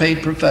highest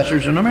paid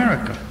professors in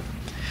America.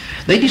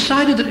 They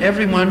decided that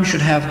everyone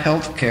should have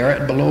health care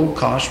at below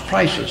cost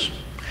prices.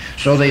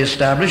 So they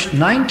established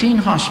 19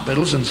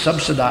 hospitals and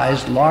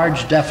subsidized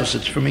large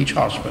deficits from each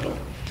hospital.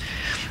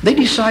 They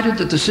decided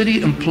that the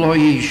city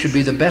employees should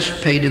be the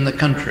best paid in the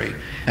country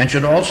and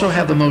should also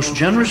have the most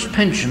generous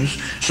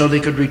pensions so they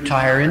could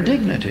retire in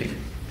dignity.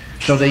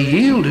 So they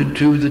yielded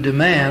to the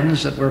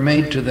demands that were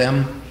made to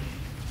them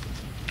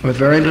with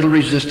very little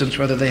resistance,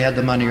 whether they had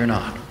the money or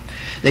not.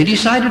 They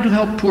decided to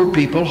help poor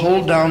people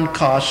hold down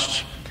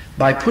costs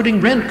by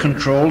putting rent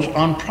controls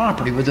on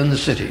property within the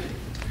city.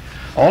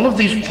 All of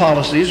these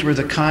policies were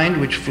the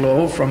kind which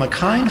flow from a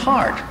kind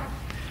heart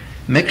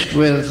mixed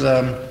with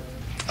a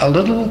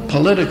little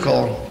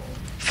political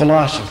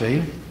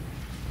philosophy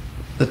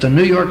that the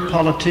New York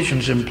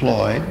politicians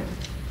employed,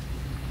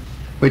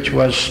 which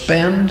was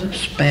spend,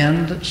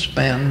 spend,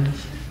 spend,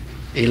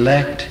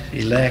 elect,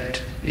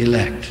 elect,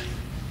 elect.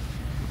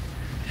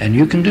 And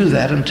you can do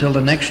that until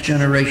the next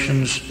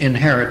generation's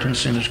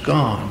inheritance is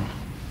gone.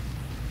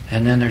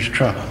 And then there's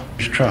trouble.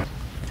 There's trouble.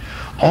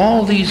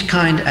 All these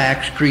kind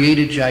acts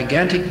created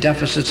gigantic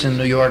deficits in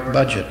New York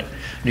budget.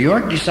 New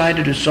York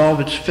decided to solve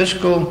its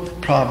fiscal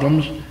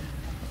problems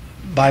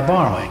by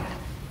borrowing.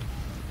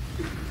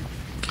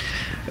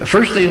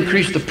 First, they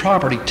increased the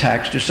property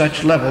tax to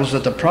such levels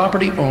that the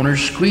property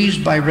owners,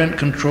 squeezed by rent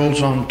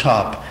controls on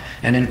top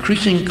and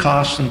increasing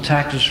costs and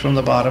taxes from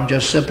the bottom,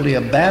 just simply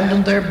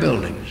abandoned their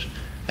buildings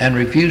and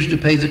refused to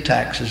pay the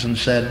taxes and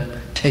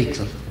said, take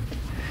them.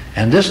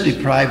 And this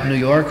deprived New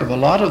York of a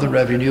lot of the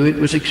revenue it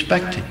was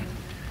expecting,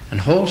 and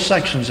whole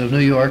sections of New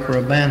York were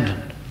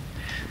abandoned.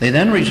 They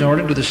then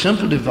resorted to the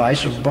simple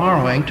device of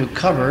borrowing to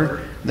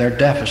cover their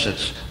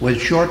deficits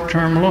with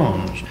short-term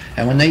loans.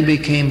 And when they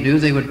became due,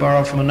 they would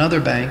borrow from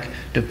another bank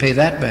to pay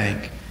that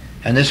bank.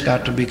 And this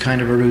got to be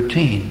kind of a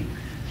routine.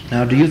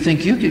 Now, do you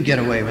think you could get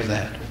away with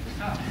that?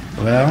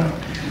 Well,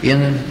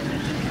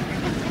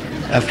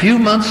 a few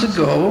months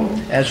ago,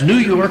 as New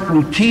York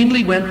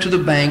routinely went to the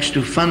banks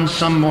to fund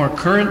some more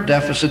current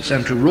deficits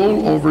and to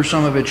roll over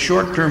some of its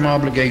short-term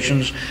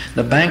obligations,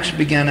 the banks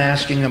began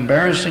asking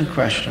embarrassing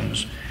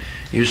questions.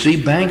 You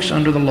see, banks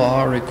under the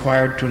law are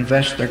required to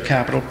invest their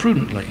capital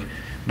prudently.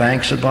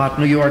 Banks had bought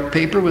New York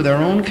paper with their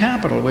own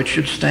capital, which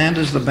should stand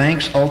as the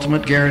bank's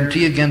ultimate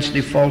guarantee against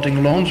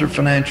defaulting loans or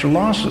financial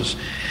losses.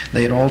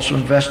 They had also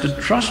invested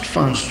trust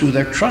funds through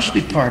their trust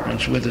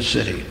departments with the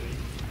city.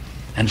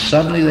 And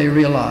suddenly they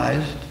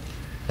realized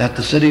that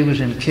the city was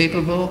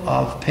incapable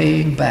of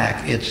paying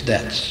back its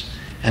debts.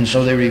 And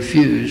so they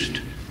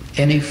refused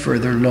any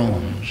further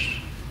loans.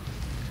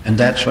 And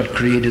that's what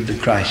created the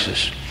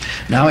crisis.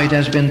 Now it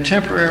has been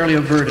temporarily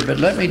averted, but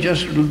let me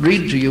just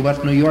read to you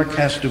what New York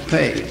has to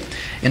pay.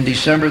 In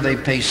December they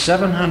pay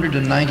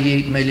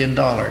 $798 million.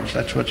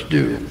 That's what's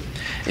due.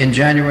 In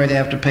January they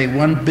have to pay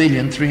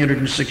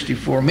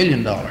 $1,364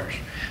 million,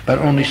 but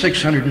only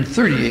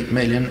 $638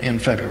 million in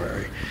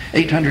February.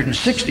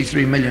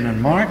 $863 million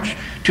in March,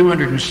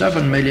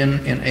 $207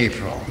 million in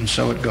April, and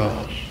so it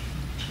goes.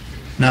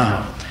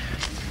 Now,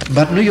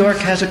 but New York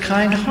has a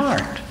kind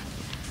heart.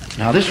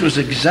 Now this was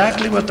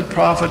exactly what the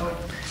prophet,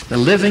 the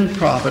living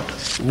prophet,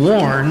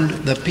 warned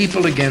the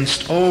people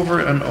against over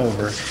and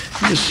over.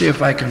 Let me just see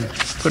if I can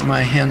put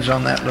my hands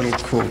on that little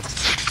quote.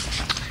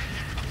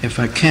 If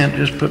I can't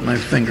just put my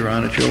finger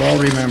on it, you'll all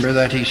remember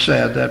that he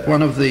said that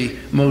one of the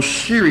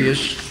most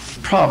serious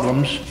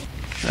problems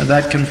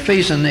that can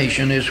face a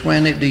nation is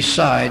when it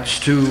decides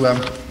to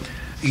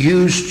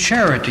use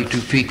charity to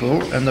people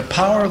and the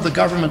power of the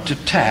government to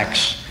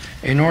tax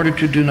in order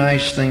to do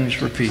nice things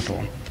for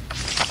people.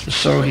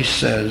 So he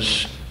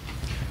says,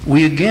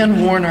 we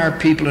again warn our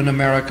people in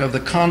America of the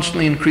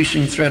constantly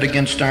increasing threat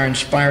against our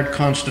inspired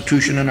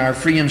Constitution and our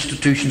free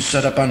institutions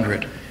set up under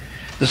it.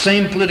 The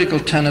same political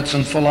tenets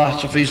and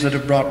philosophies that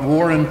have brought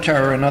war and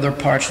terror in other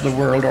parts of the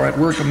world are at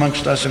work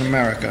amongst us in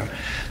America.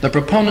 The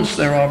proponents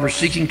thereof are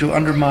seeking to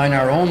undermine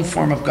our own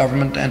form of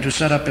government and to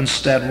set up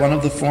instead one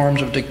of the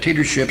forms of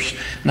dictatorships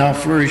now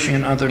flourishing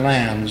in other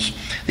lands.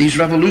 These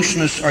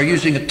revolutionists are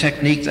using a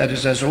technique that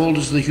is as old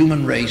as the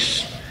human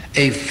race,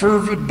 a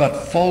fervid but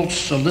false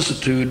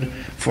solicitude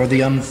for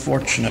the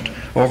unfortunate,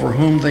 over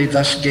whom they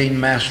thus gain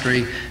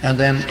mastery and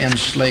then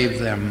enslave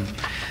them.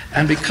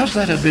 And because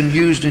that had been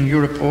used in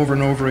Europe over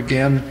and over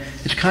again,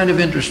 it's kind of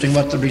interesting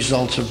what the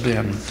results have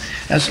been.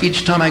 As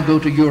each time I go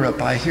to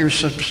Europe, I hear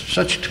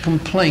such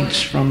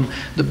complaints from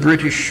the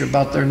British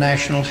about their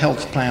national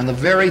health plan, the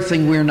very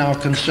thing we're now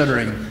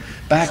considering,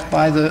 backed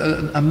by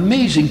the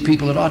amazing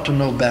people that ought to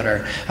know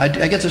better. I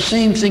get the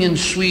same thing in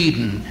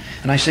Sweden.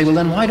 And I say, well,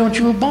 then why don't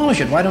you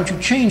abolish it? Why don't you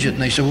change it?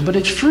 And they say, well, but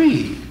it's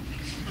free.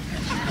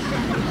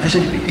 I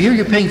said, here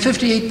you're paying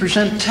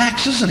 58%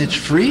 taxes and it's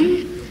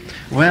free?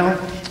 Well,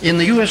 in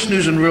the U.S.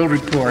 News and World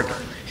Report,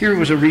 here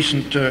was a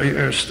recent,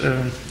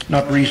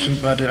 not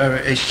recent, but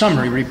a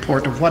summary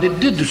report of what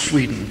it did to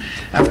Sweden.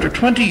 After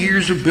 20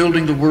 years of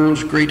building the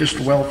world's greatest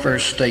welfare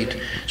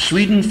state,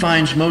 Sweden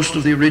finds most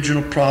of the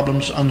original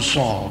problems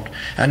unsolved,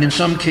 and in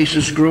some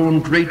cases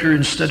grown greater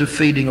instead of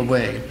fading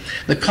away.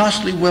 The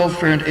costly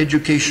welfare and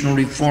educational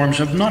reforms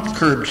have not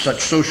curbed such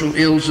social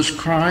ills as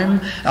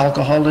crime,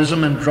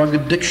 alcoholism, and drug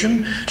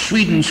addiction.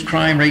 Sweden's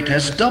crime rate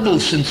has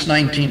doubled since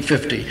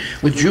 1950,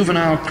 with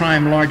juvenile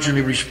crime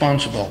largely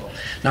responsible.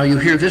 Now you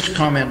hear this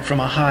comment from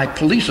a high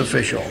police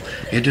official.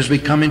 It has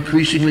become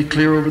increasingly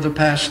clear over the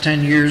past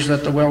 10 years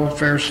that the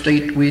welfare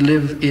state we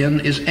live in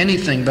is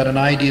anything but an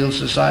ideal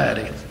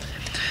society.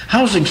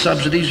 Housing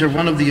subsidies are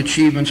one of the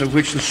achievements of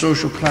which the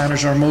social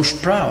planners are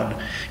most proud.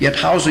 Yet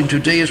housing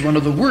today is one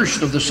of the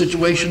worst of the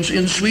situations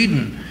in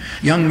Sweden.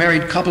 Young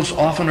married couples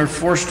often are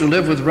forced to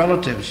live with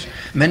relatives.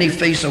 Many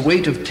face a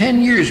wait of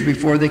 10 years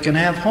before they can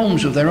have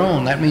homes of their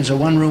own. That means a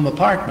one-room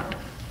apartment.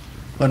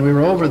 When we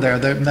were over there,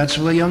 that's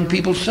what the young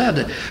people said.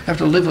 They have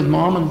to live with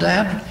mom and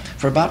dad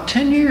for about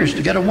 10 years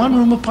to get a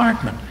one-room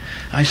apartment.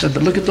 I said,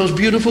 but look at those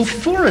beautiful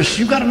forests.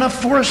 You've got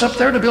enough forests up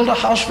there to build a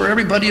house for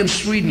everybody in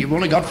Sweden. You've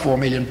only got 4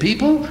 million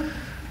people.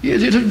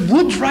 There's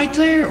woods right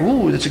there.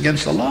 Oh, it's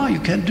against the law.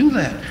 You can't do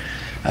that.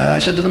 I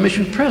said to the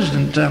mission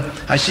president,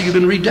 I see you've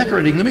been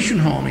redecorating the mission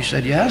home. He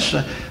said, yes.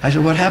 I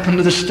said, what happened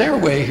to the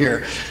stairway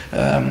here?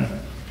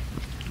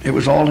 It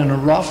was all in a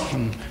rough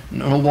and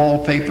no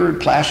wallpaper,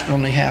 plaster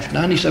only half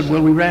done. He said,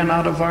 well, we ran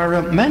out of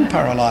our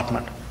manpower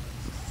allotment.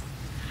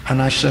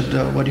 And I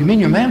said, what do you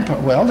mean your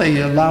manpower? Well, they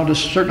allowed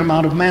us a certain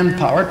amount of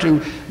manpower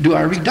to do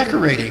our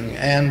redecorating.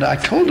 And I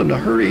told them to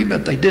hurry,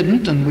 but they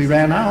didn't, and we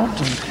ran out.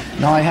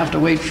 And now I have to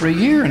wait for a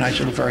year. And I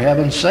said, for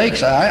heaven's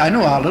sakes, I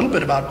know a little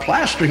bit about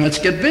plastering. Let's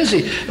get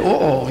busy.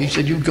 Oh, he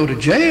said, you'd go to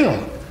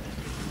jail.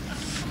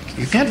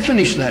 You can't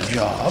finish that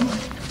job.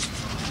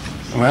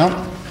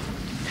 Well,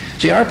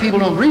 see, our people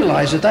don't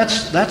realize that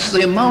that's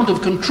the amount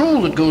of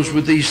control that goes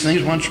with these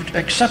things once you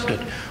accept it.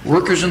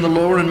 Workers in the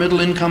lower and middle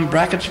income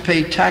brackets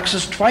pay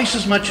taxes twice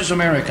as much as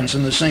Americans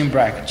in the same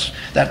brackets.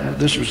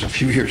 This was a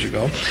few years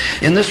ago.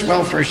 In this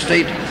welfare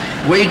state,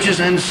 wages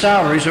and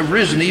salaries have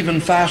risen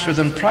even faster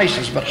than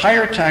prices, but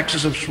higher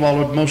taxes have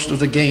swallowed most of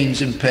the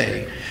gains in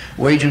pay.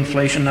 Wage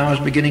inflation now is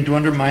beginning to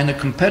undermine the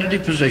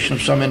competitive position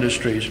of some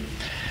industries.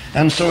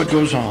 And so it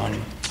goes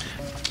on.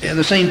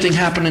 The same thing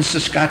happened in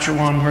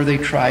Saskatchewan where they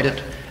tried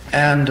it.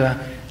 And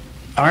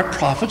our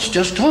prophets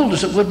just told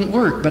us it wouldn't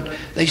work. But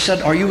they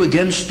said, are you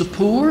against the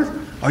poor?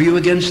 Are you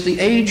against the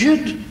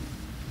aged?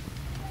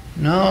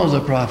 No,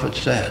 the prophet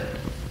said,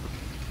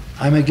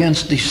 I'm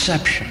against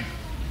deception.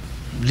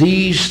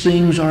 These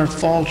things are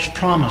false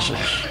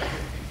promises.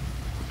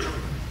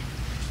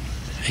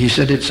 He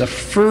said it's a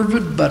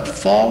fervid but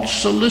false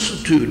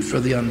solicitude for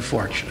the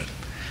unfortunate.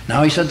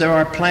 Now he said there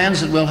are plans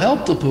that will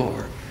help the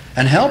poor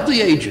and help the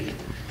aged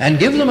and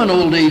give them an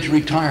old age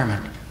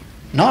retirement.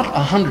 Not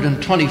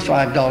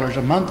 $125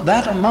 a month.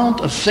 That amount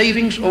of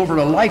savings over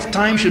a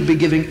lifetime should be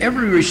giving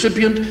every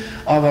recipient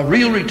of a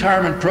real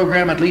retirement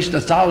program at least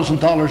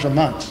 $1,000 a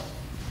month.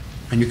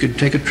 And you could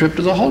take a trip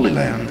to the Holy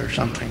Land or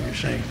something, you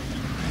see.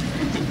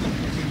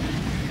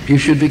 You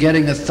should be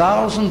getting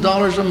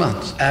 $1,000 a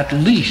month, at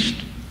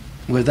least,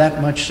 with that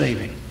much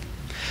saving.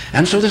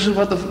 And so this is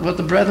what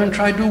the brethren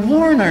tried to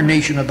warn our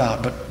nation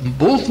about. But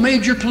both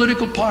major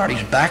political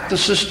parties backed the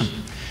system.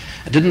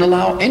 It didn't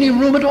allow any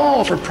room at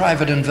all for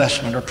private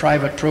investment or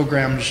private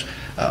programs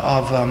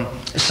of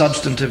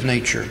substantive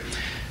nature.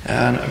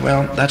 And,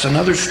 well, that's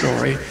another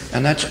story,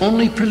 and that's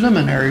only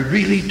preliminary,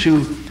 really,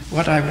 to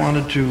what I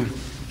wanted to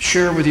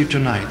share with you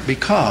tonight,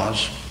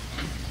 because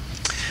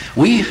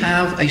we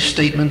have a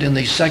statement in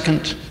the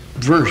second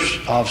verse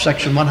of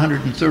section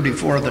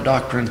 134 of the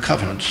Doctrine and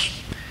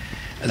Covenants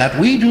that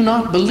we do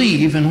not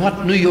believe in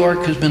what New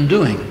York has been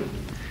doing,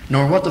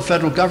 nor what the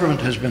federal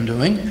government has been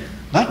doing,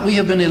 but we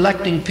have been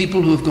electing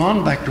people who have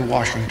gone back to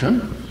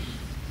Washington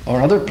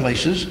or other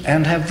places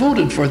and have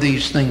voted for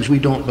these things we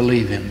don't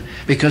believe in,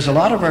 because a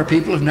lot of our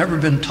people have never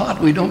been taught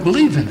we don't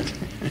believe in it.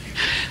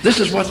 This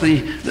is what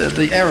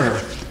the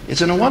error.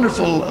 It's in a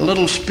wonderful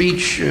little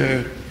speech,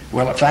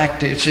 well, in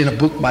fact, it's in a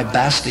book by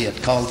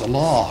Bastiat called The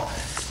Law,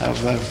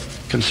 of a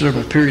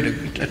considerable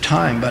period of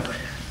time. But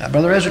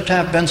Brother Ezra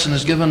Taft Benson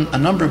has given a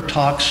number of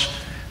talks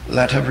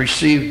that have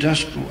received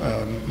just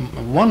a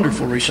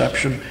wonderful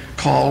reception,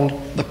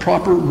 called The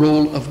Proper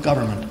Role of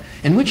Government,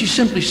 in which he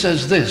simply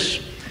says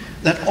this,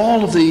 that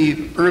all of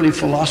the early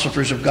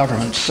philosophers of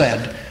government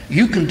said,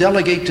 you can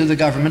delegate to the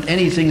government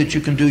anything that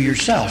you can do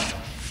yourself.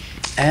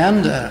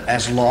 And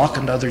as Locke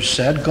and others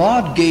said,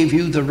 God gave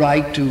you the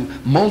right to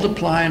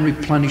multiply and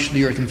replenish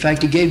the earth. In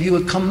fact, he gave you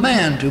a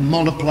command to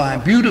multiply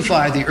and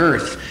beautify the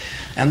earth.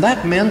 And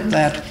that meant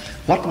that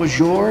what was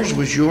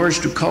yours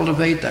to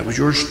cultivate. That was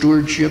your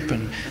stewardship,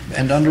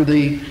 and under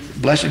the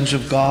blessings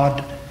of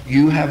God,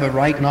 you have a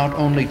right not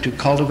only to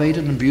cultivate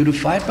it and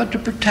beautify it, but to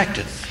protect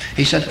it.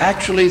 He said,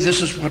 actually,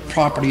 this is what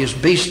property is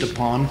based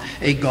upon,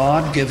 a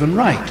God-given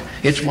right.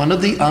 It's one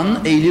of the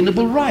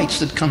unalienable rights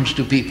that comes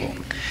to people.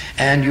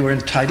 And you are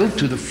entitled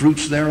to the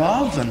fruits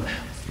thereof, and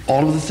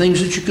all of the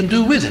things that you can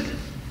do with it.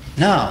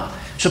 Now,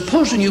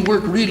 supposing you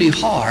work really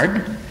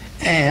hard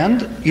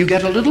and you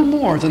get a little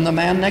more than the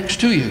man next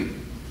to you.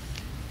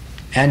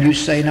 And you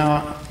say,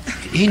 now,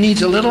 he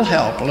needs a little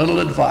help, a little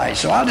advice.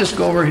 So I'll just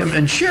go over him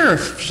and share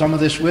some of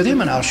this with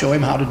him, and I'll show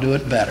him how to do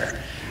it better.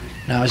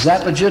 Now, is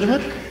that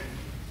legitimate?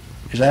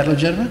 Is that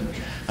legitimate?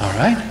 All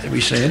right,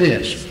 we say it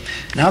is.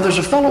 Now, there's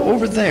a fellow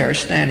over there,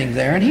 standing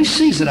there, and he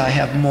sees that I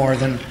have more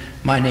than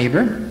my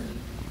neighbor.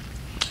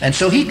 And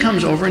so he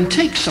comes over and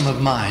takes some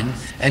of mine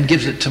and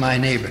gives it to my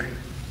neighbor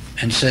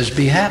and says,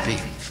 be happy.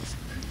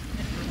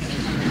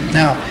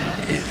 Now,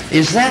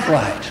 is that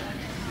right?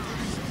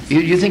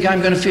 You think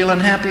I'm going to feel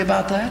unhappy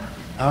about that?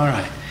 All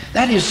right.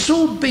 That is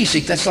so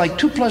basic. That's like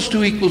 2 +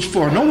 2 =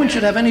 4. No one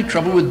should have any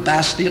trouble with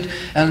Bastiat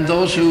and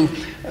those who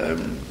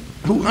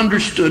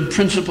understood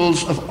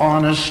principles of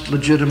honest,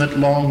 legitimate,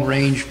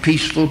 long-range,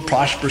 peaceful,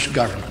 prosperous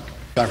government.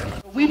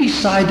 We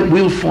decide that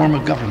we'll form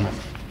a government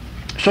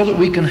so that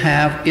we can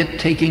have it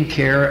taking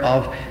care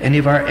of any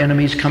of our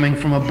enemies coming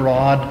from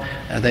abroad.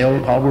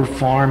 While we're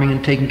farming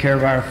and taking care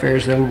of our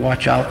affairs, they'll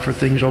watch out for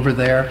things over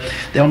there.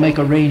 They'll make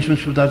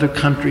arrangements with other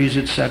countries,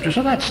 etc.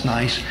 So that's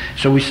nice.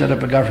 So we set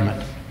up a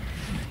government.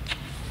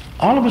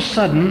 All of a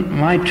sudden,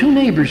 my 2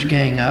 neighbors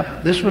gang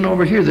up, this one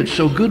over here that's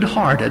so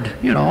good-hearted,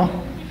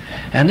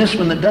 and this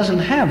one that doesn't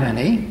have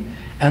any,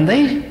 and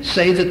they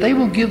say that they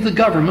will give the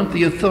government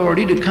the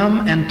authority to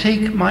come and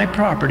take my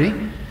property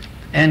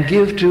and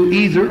give to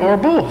either or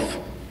both.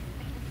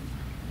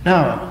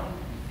 Now,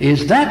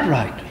 is that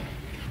right?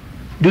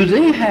 Do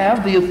they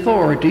have the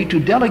authority to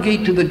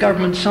delegate to the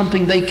government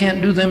something they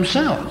can't do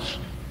themselves,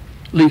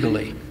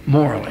 legally,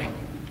 morally?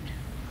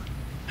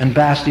 And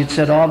Bastiat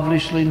said,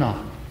 obviously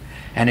not.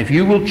 And if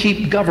you will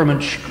keep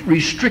government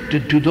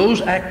restricted to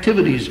those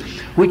activities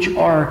which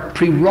are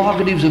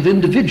prerogatives of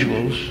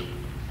individuals,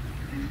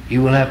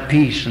 you will have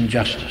peace and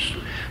justice.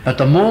 But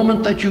the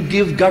moment that you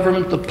give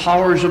government the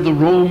powers of the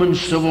Roman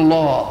civil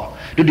law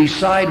to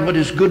decide what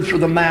is good for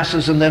the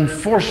masses and then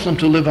force them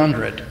to live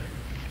under it,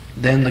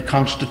 then the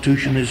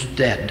Constitution is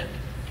dead.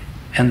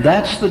 And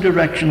that's the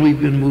direction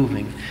we've been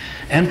moving.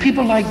 And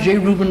people like J.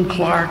 Reuben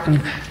Clark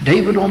and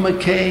David O.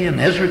 McKay and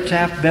Ezra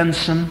Taft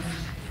Benson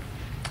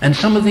and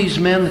some of these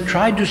men that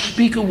tried to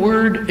speak a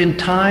word in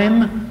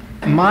time,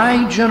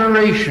 my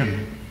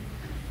generation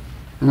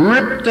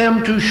ripped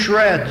them to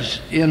shreds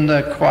in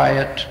the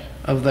quiet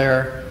of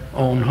their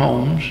own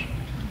homes.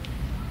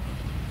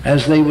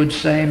 As they would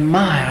say,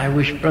 my, I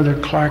wish Brother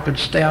Clark would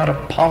stay out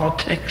of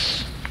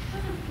politics.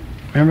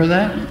 Remember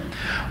that?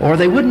 Or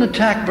they wouldn't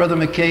attack Brother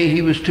McKay,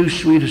 he was too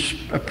sweet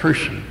a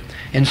person.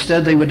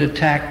 Instead, they would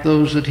attack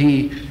those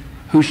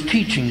whose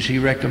teachings he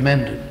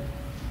recommended.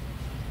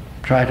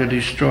 Try to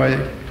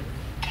destroy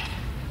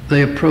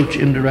the approach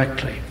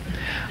indirectly.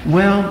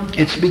 Well,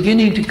 it's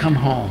beginning to come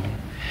home.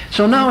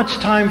 So now it's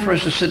time for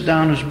us to sit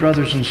down as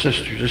brothers and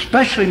sisters,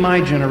 especially my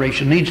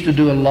generation needs to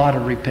do a lot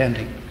of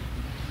repenting.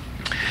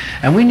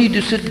 And we need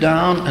to sit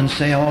down and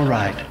say, all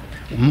right,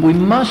 we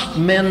must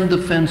mend the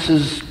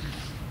fences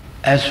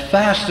as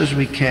fast as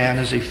we can,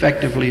 as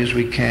effectively as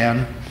we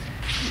can,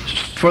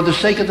 for the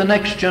sake of the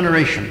next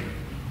generation.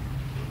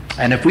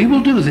 And if we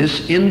will do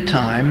this in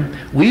time,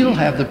 we'll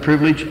have the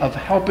privilege of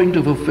helping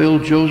to fulfill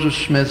Joseph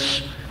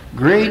Smith's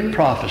great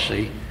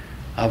prophecy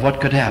of what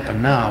could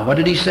happen. Now, what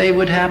did he say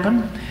would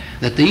happen?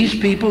 That these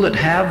people that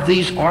have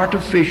these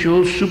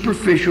artificial,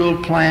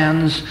 superficial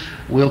plans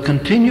will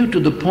continue to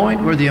the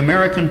point where the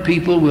American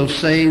people will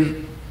say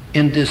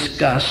in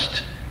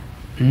disgust,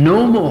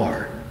 no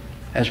more.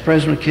 As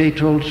President McKay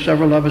told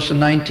several of us in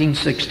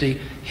 1960,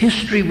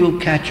 history will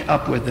catch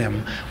up with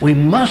them. We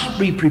must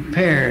be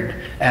prepared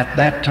at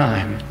that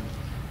time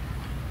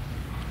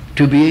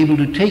to be able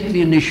to take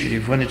the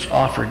initiative when it's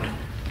offered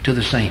to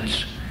the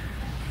saints.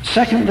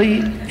 Secondly,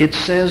 it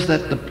says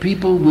that the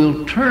people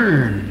will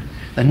turn,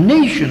 the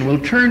nation will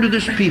turn to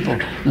this people,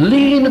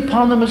 lean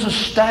upon them as a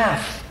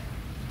staff,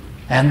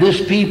 and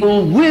this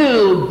people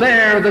will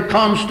bear the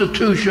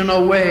Constitution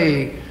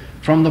away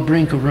from the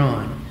brink of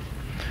ruin.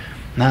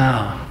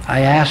 Now,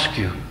 I ask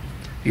you,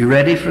 you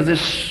ready for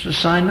this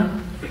assignment?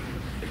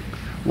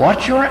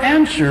 What's your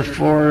answer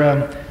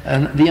for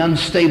the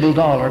unstable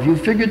dollar? Have you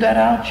figured that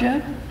out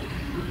yet?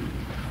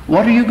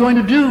 What are you going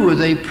to do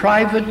with a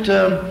private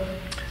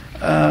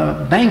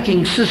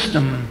banking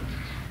system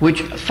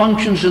which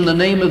functions in the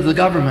name of the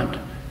government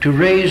to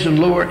raise and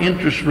lower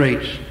interest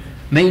rates,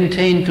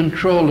 maintain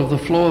control of the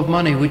flow of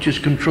money, which is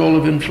control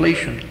of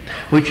inflation,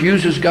 which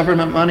uses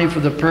government money for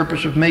the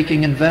purpose of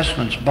making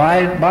investments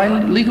by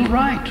legal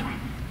right?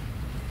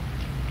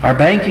 Our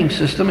banking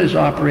system is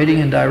operating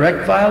in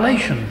direct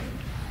violation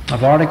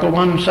of Article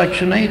 1,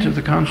 Section 8 of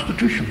the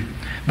Constitution.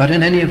 But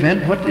in any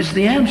event, what is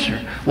the answer?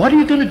 What are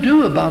you going to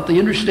do about the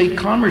Interstate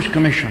Commerce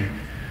Commission,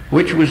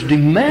 which was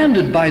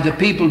demanded by the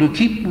people to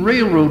keep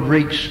railroad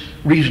rates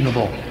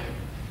reasonable?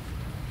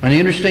 And the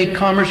Interstate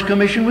Commerce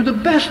Commission, with the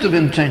best of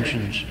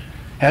intentions,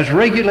 has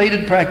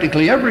regulated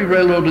practically every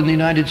railroad in the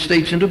United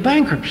States into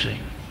bankruptcy.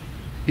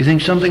 You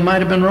think something might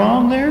have been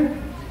wrong there?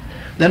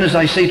 Then, as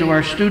I say to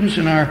our students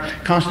in our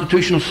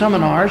constitutional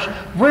seminars,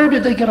 where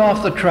did they get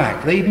off the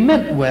track? They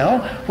meant well.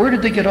 Where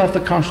did they get off the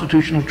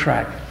constitutional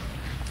track?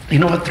 You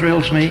know what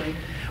thrills me?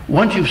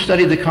 Once you've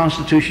studied the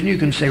Constitution, you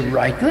can say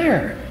right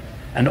there.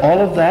 And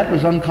all of that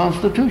was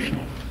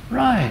unconstitutional.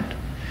 Right.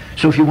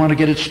 So if you want to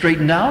get it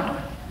straightened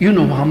out, you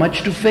know how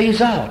much to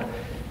phase out.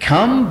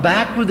 Come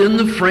back within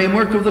the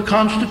framework of the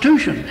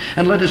Constitution.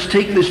 And let us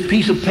take this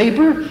piece of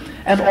paper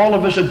and all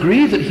of us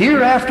agree that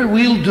hereafter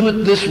we'll do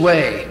it this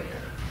way.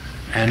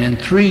 And in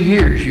 3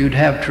 years, you'd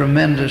have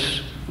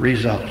tremendous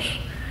results.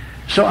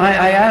 So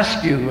I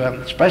ask you,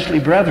 especially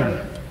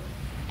brethren,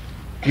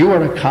 you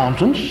are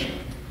accountants,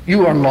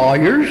 you are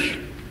lawyers,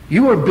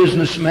 you are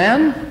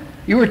businessmen,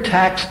 you are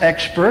tax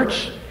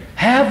experts.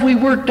 Have we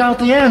worked out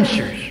the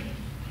answers?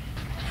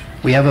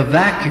 We have a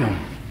vacuum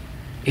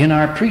in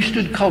our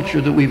priesthood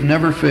culture that we've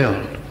never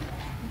filled.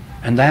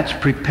 And that's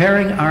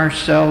preparing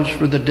ourselves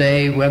for the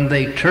day when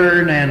they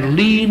turn and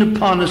lean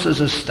upon us as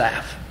a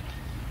staff.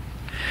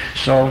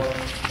 So,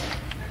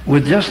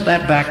 with just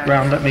that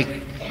background,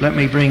 let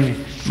me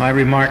bring my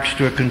remarks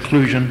to a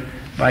conclusion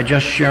by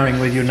just sharing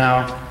with you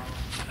now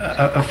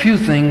a few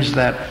things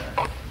that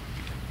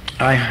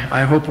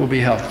I hope will be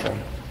helpful.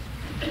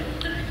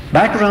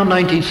 Back around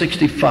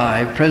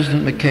 1965,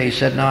 President McKay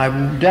said, now I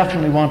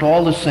definitely want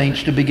all the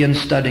saints to begin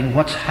studying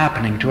what's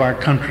happening to our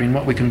country and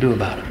what we can do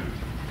about it.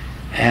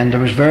 And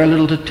there was very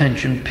little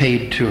attention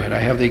paid to it. I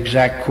have the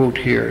exact quote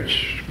here.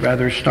 It's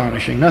rather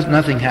astonishing.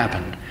 Nothing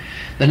happened.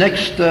 The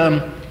next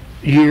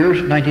year,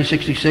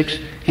 1966,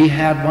 he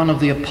had one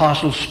of the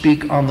apostles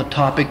speak on the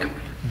topic,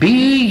 "Be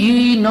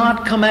ye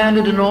not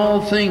commanded in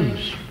all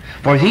things,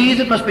 for he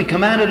that must be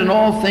commanded in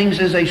all things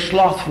is a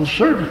slothful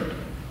servant."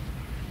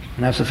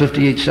 And that's the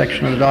 58th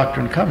section of the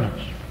Doctrine and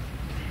Covenants.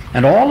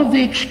 And all of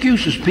the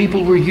excuses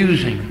people were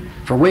using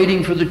for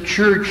waiting for the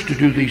church to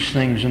do these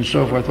things and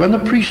so forth. When the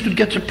priesthood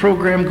gets a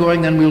program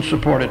going, then we'll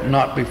support it,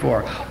 not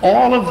before.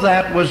 All of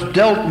that was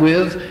dealt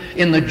with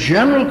in the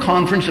General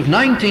Conference of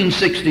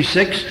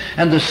 1966,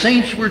 and the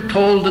saints were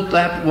told that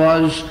that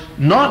was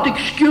not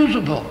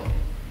excusable.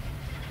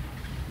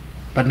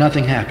 But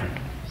nothing happened.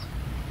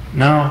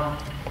 Now,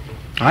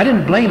 I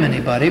didn't blame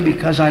anybody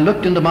because I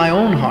looked into my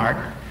own heart.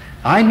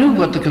 I knew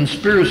what the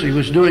conspiracy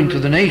was doing to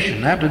the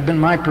nation. That had been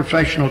my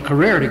professional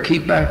career, to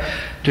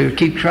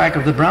keep track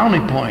of the brownie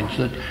points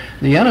that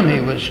the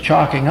enemy was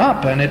chalking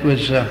up, and it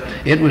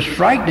was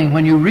frightening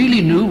when you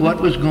really knew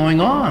what was going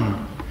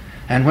on,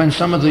 and when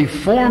some of the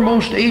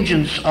foremost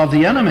agents of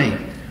the enemy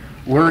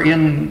were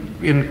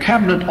in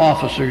cabinet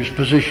officers'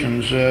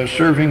 positions,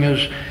 serving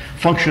as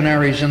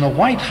functionaries in the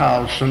White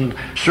House and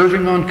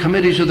serving on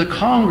committees of the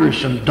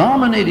Congress and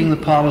dominating the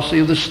policy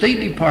of the State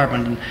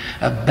Department and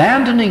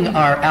abandoning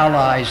our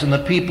allies and the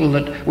people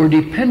that were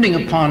depending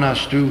upon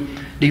us to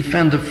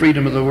defend the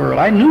freedom of the world.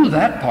 I knew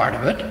that part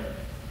of it,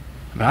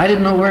 but I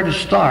didn't know where to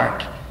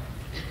start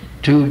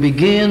to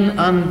begin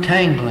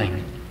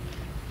untangling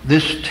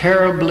this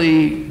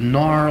terribly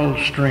gnarled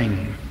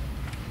string.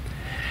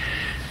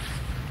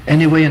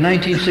 Anyway, in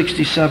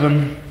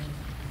 1967,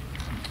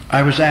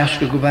 I was asked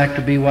to go back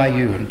to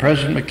BYU, and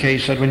President McKay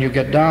said, when you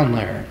get down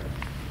there,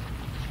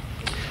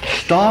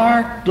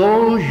 start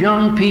those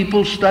young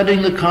people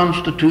studying the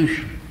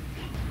Constitution.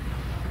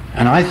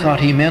 And I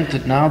thought he meant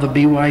that now the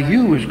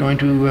BYU was going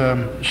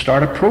to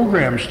start a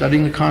program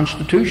studying the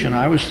Constitution.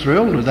 I was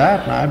thrilled with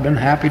that, and I've been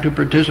happy to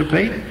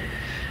participate.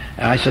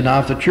 And I said, now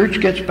if the church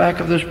gets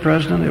back of this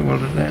president,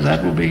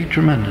 that will be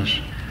tremendous.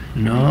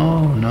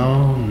 No,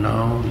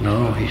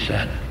 he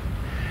said.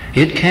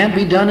 It can't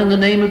be done in the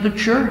name of the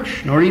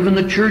church, nor even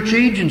the church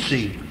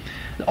agency.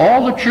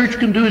 All the church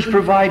can do is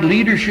provide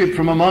leadership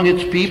from among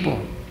its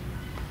people.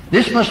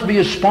 This must be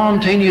a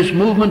spontaneous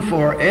movement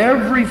for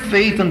every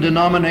faith and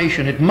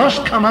denomination. It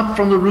must come up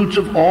from the roots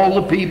of all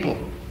the people.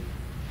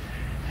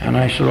 And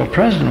I said, well,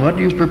 President, what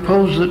do you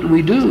propose that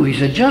we do? He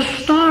said, just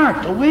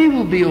start. The way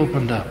will be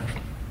opened up.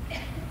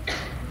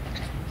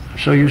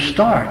 So you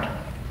start.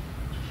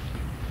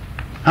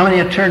 How many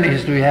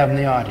attorneys do we have in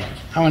the audience?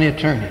 How many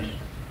attorneys?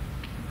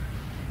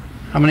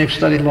 How many have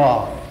studied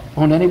law?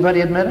 Won't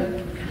anybody admit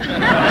it?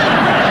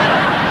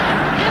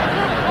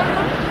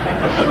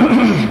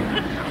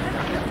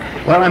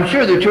 Well, I'm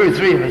sure there are 2 or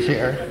 3 of us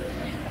here.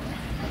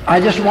 I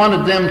just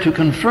wanted them to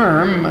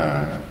confirm,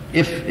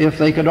 if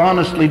they could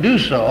honestly do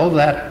so,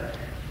 that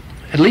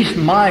at least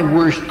my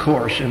worst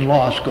course in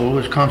law school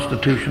was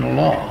constitutional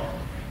law.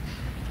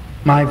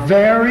 My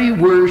very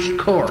worst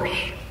course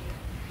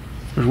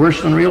was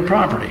worse than real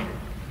property.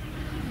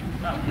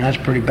 And that's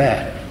pretty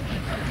bad.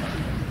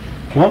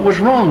 What was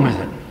wrong with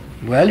it?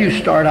 Well, you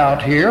start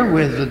out here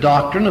with the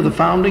doctrine of the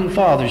Founding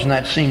Fathers, and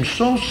that seems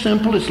so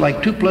simple, it's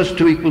like 2 +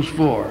 2 =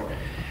 4.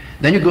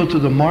 Then you go through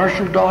the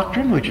Marshall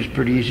Doctrine, which is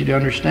pretty easy to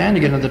understand.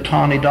 You get into the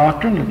Tawney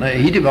Doctrine.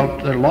 He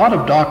developed a lot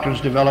of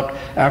doctrines developed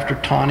after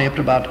Tawney up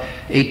to about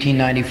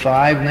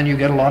 1895, and then you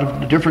get a lot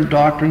of different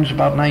doctrines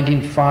about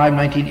 1905,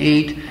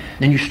 1908.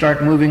 Then you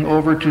start moving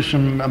over to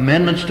some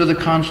amendments to the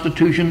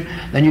Constitution.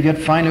 Then you get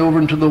finally over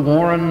into the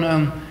Warren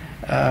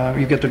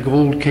You get the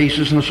gold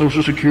cases and the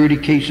Social Security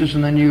cases,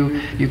 and then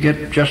you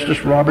get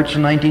Justice Roberts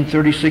in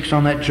 1936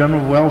 on that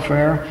general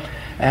welfare.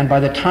 And by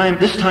this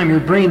time your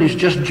brain is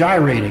just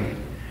gyrating.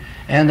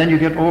 And then you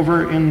get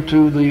over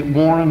into the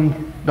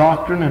Warren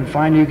doctrine, and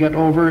finally you get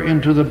over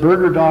into the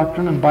Burger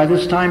doctrine, and by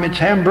this time it's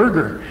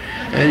hamburger.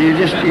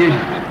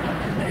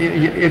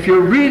 If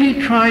you're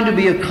really trying to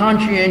be a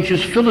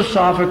conscientious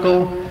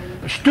philosophical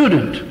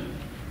student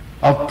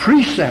of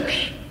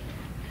precepts,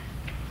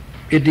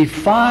 it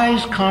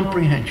defies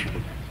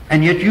comprehension.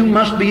 And yet you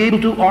must be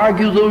able to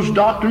argue those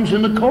doctrines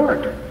in the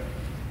court.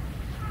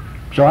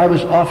 So I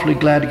was awfully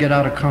glad to get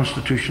out of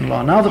constitutional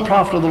law. Now the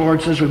prophet of the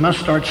Lord says we must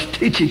start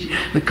teaching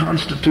the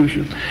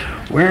Constitution.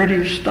 Where do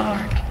you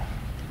start?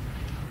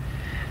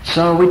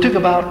 So we took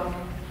about,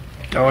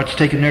 it's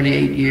taken nearly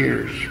 8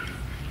 years,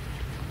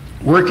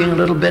 working a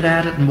little bit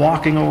at it and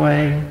walking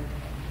away,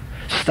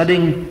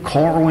 studying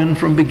Corwin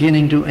from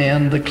beginning to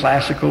end, the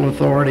classical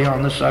authority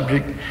on the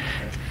subject,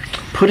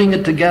 putting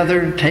it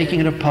together,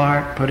 taking it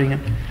apart, putting it.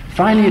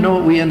 Finally, you know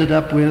what we ended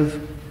up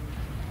with?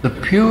 The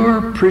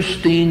pure,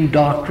 pristine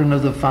doctrine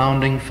of the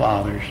Founding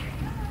Fathers.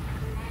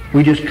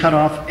 We just cut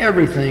off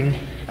everything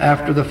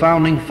after the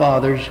Founding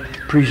Fathers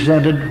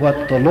presented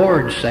what the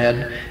Lord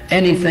said.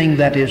 Anything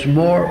that is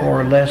more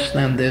or less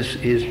than this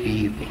is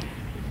evil.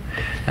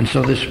 And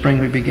so this spring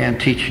we began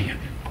teaching it.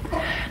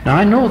 Now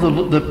I know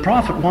the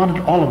prophet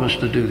wanted all of us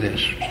to do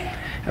this.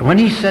 And when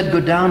he said go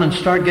down and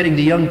start getting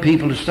the young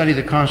people to study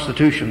the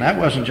Constitution, that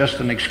wasn't just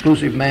an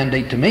exclusive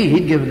mandate to me.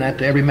 He'd given that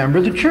to every member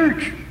of the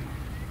church.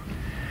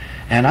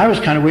 And I was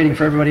kind of waiting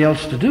for everybody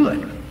else to do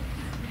it.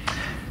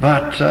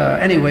 But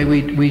anyway,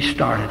 we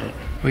started it.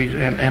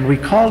 We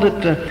called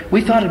it,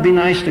 we thought it'd be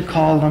nice to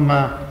call them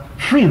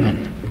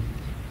Freeman.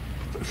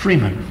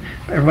 Freeman.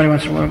 Every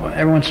once in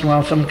a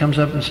while someone comes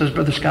up and says,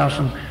 Brother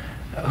Skousen,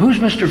 who's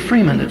Mr.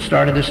 Freeman that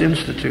started this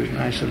institute? And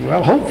I said,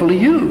 well, hopefully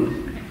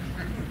you.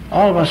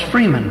 All of us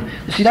Freemen.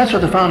 See, that's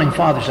what the Founding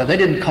Fathers said. They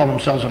didn't call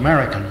themselves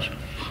Americans.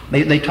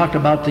 They talked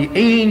about the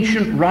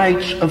ancient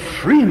rights of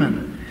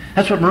freemen.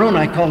 That's what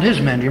Moroni called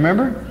his men. Do you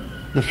remember?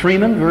 The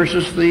freemen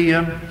versus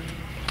the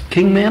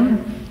king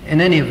men.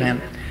 In any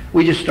event,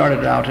 we just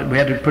started out. We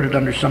had to put it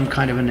under some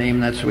kind of a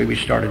name. That's the way we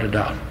started it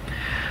out.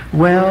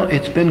 Well,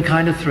 it's been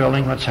kind of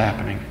thrilling what's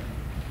happening.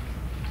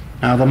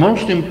 Now, the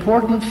most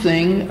important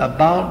thing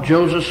about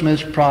Joseph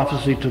Smith's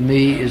prophecy to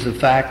me is the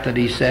fact that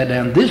he said,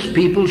 and this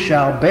people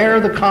shall bear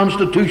the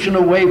Constitution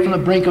away from the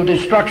brink of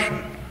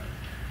destruction.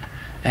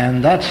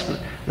 And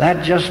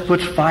that just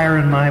puts fire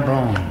in my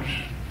bones.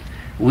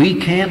 We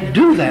can't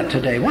do that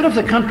today. What if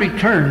the country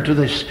turned to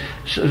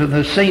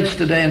the saints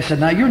today and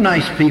said, now you're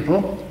nice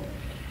people,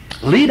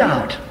 lead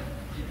out.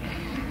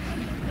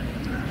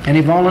 Any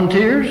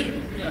volunteers?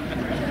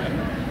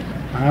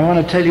 I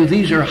want to tell you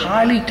these are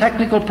highly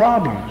technical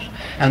problems,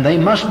 and they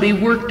must be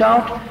worked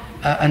out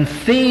and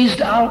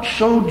phased out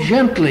so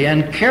gently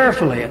and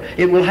carefully.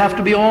 It will have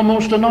to be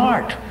almost an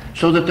art,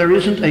 so that there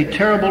isn't a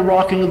terrible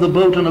rocking of the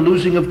boat and a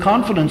losing of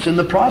confidence in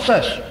the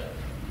process.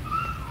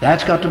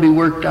 That's got to be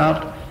worked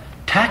out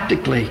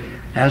tactically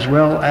as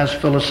well as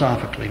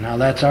philosophically. Now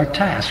that's our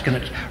task, and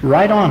it's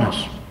right on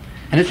us.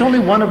 And it's only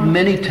one of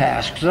many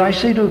tasks. As I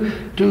say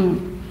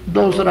to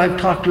those that I've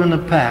talked to in the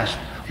past,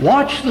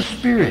 watch the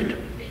Spirit.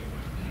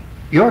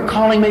 Your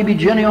calling may be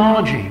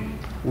genealogy,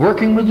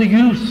 working with the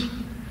youth,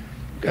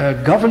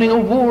 governing a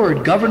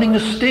ward, governing a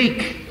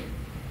stake.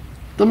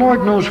 The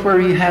Lord knows where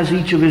He has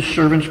each of His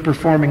servants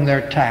performing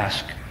their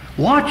task.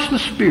 Watch the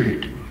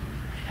Spirit.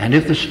 And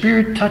if the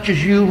Spirit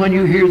touches you when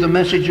you hear the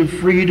message of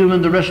freedom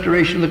and the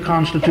restoration of the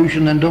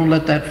Constitution, then don't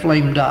let that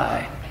flame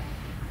die.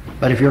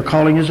 But if your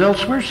calling is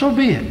elsewhere, so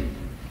be it.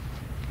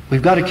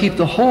 We've got to keep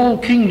the whole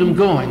kingdom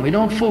going. We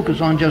don't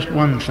focus on just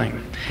one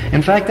thing.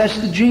 In fact, that's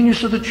the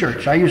genius of the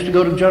church. I used to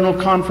go to General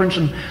Conference,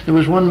 and there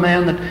was one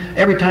man that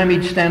every time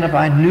he'd stand up,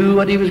 I knew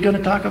what he was going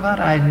to talk about.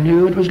 I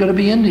knew it was going to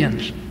be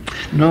Indians.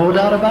 No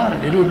doubt about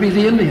it. It would be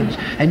the Indians.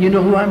 And you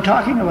know who I'm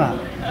talking about.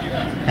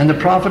 And the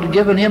prophet had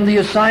given him the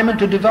assignment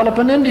to develop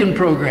an Indian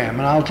program.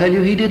 And I'll tell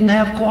you, he didn't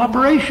have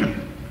cooperation.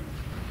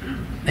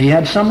 He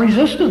had some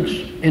resistance.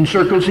 In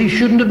circles he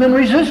shouldn't have been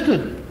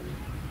resisted.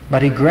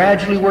 But he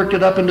gradually worked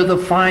it up into the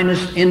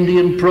finest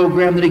Indian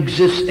program that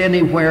exists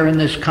anywhere in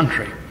this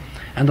country.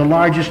 And the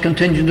largest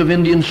contingent of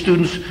Indian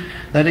students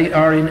that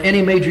are in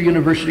any major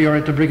university or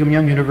at the Brigham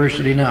Young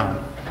University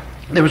now.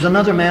 There was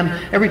another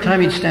man, every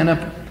time he'd stand up,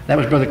 that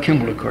was Brother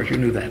Kimball, of course, you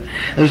knew that.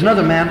 There's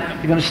another man,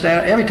 you're going to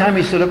stand up, every time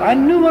he stood up, I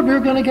knew what we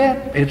were going to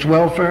get. It's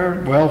welfare,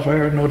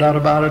 no doubt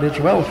about it, it's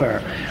welfare.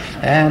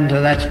 And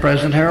that's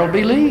President Harold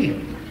B.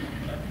 Lee.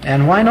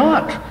 And why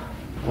not?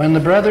 When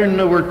the brethren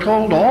were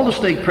told, all the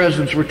stake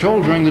presidents were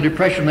told during the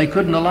Depression they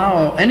couldn't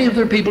allow any of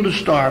their people to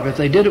starve. If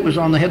they did, it was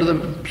on the head of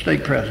the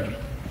stake president.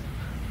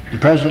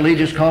 And President Lee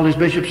just called his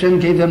bishops in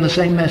and gave them the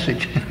same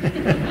message.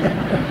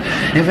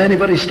 If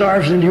anybody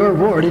starves in your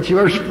ward, it's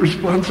your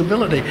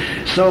responsibility.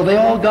 So they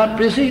all got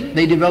busy.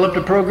 They developed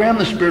a program.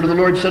 The Spirit of the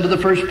Lord said to the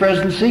first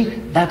presidency,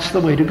 that's the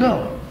way to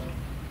go.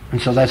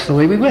 And so that's the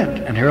way we went.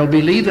 And Harold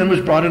B. Lee then was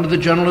brought into the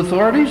general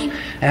authorities,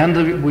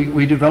 and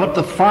we developed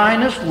the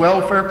finest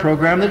welfare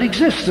program that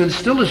exists. And it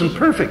still isn't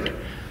perfect,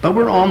 but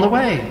we're on the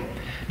way.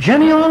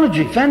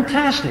 Genealogy,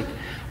 fantastic.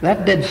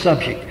 That dead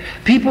subject.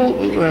 People,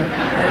 we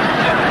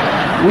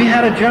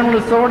had a general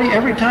authority.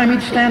 Every time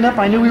he'd stand up,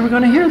 I knew we were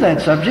going to hear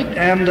that subject.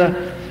 And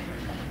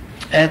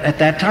at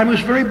that time, it was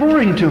very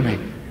boring to me.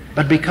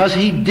 But because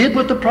he did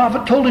what the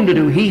prophet told him to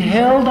do, he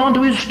held on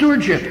to his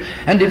stewardship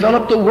and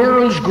developed the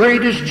world's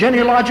greatest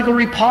genealogical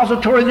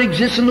repository that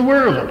exists in the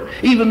world.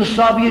 Even the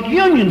Soviet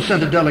Union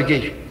sent a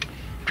delegation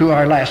to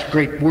our last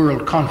great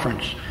world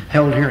conference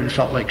held here in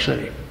Salt Lake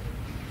City.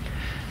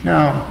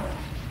 Now,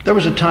 there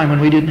was a time when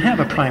we didn't have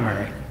a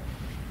primary.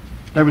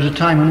 There was a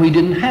time when we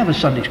didn't have a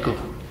Sunday school.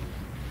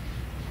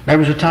 There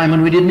was a time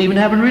when we didn't even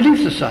have a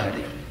Relief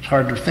Society. It's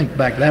hard to think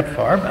back that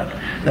far, but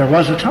there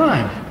was a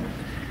time.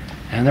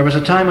 And there was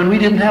a time when we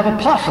didn't have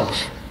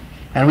apostles,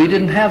 and we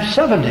didn't have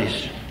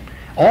 70s.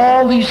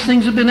 All these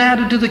things have been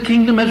added to the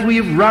kingdom as we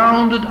have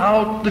rounded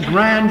out the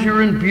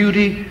grandeur and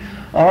beauty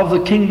of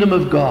the kingdom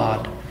of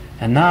God.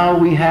 And now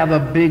we have a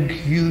big,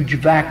 huge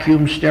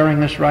vacuum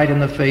staring us right in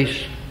the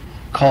face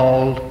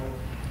called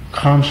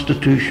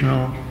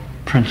constitutional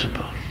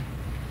principles.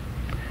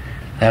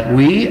 That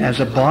we, as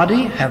a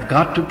body, have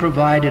got to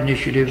provide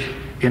initiative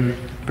in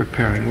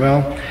preparing.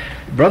 Well,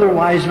 Brother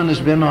Wiseman has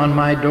been on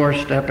my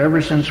doorstep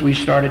ever since we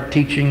started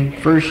teaching,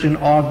 first in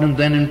Ogden,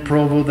 then in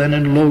Provo, then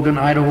in Logan,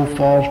 Idaho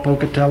Falls,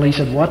 Pocatello. He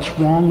said, "What's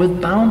wrong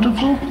with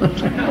Bountiful?"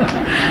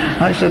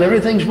 I said,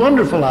 "Everything's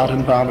wonderful out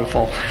in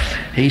Bountiful."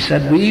 He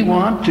said, "We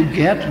want to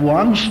get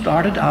one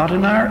started out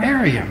in our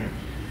area."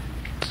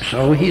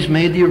 So he's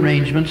made the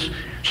arrangements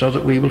so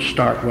that we will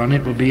start one.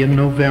 It will be in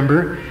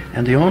November,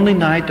 and the only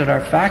night that our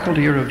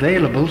faculty are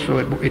available, so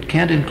it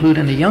can't include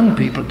any young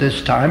people at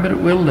this time, but it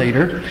will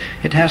later,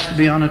 it has to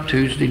be on a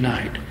Tuesday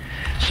night.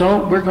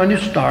 So we're going to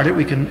start it.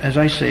 We can, as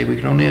I say, we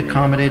can only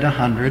accommodate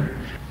 100.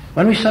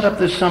 When we set up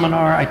this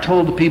seminar, I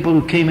told the people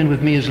who came in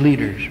with me as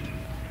leaders,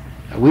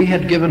 we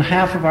had given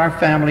half of our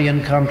family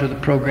income to the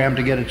program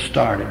to get it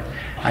started.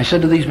 I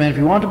said to these men, if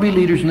you want to be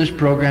leaders in this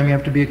program, you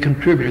have to be a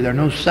contributor. There are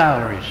no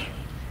salaries.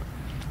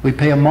 We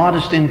pay a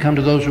modest income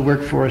to those who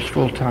work for us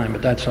full time,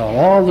 but that's all.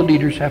 All the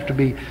leaders have to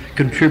be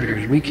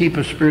contributors. We keep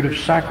a spirit of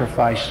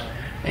sacrifice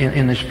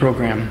in this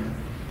program.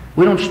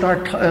 We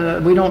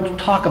don't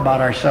talk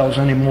about ourselves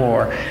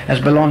anymore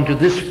as belonging to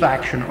this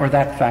faction or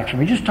that faction.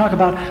 We just talk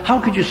about how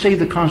could you save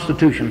the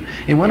Constitution.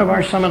 In one of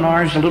our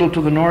seminars, a little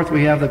to the north,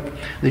 we have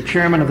the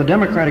chairman of the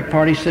Democratic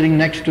Party sitting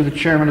next to the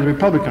chairman of the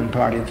Republican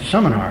Party at the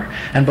seminar,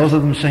 and both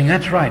of them saying,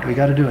 "That's right, we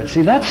got to do it."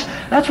 See, that's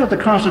what the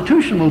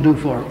Constitution will do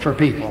for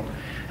people.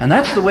 And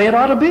that's the way it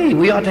ought to be.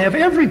 We ought to have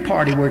every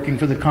party working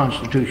for the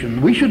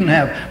Constitution. We shouldn't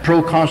have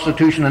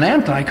pro-Constitution and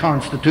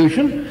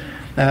anti-Constitution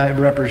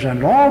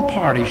represented. All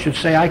parties should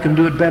say, I can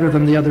do it better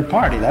than the other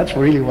party. That's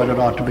really what it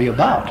ought to be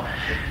about.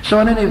 So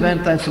in any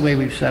event, that's the way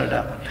we've set it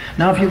up.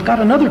 Now, if you've got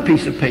another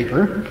piece of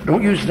paper,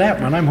 don't use that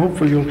one. I'm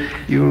hopeful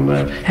you'll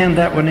hand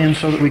that one in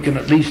so that we can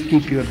at least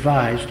keep you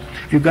advised.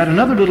 If you've got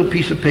another little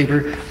piece of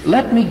paper,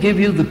 let me give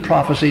you the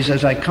prophecies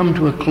as I come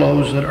to a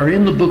close that are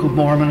in the Book of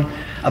Mormon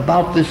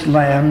about this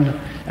land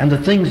and the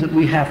things that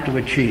we have to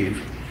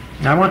achieve.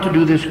 Now, I want to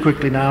do this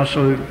quickly now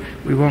so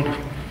we won't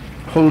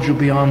hold you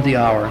beyond the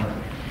hour.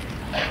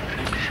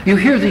 You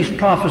hear these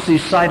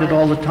prophecies cited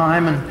all the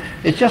time, and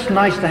it's just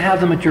nice to have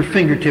them at your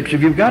fingertips.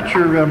 If you've got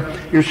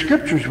your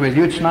scriptures with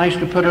you, it's nice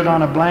to put it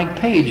on a blank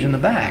page in the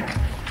back.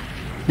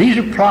 These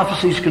are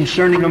prophecies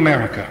concerning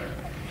America.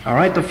 All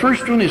right, the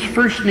first one is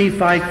 1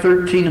 Nephi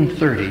 13 and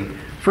 30.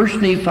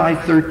 1 Nephi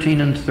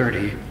 13 and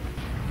 30.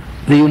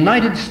 The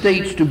United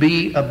States to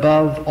be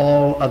above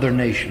all other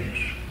nations.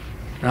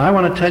 Now, I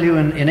want to tell you,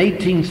 in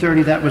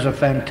 1830, that was a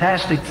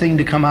fantastic thing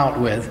to come out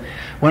with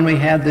when we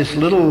had this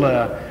little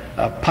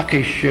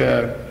puckish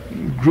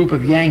group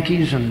of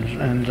Yankees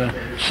and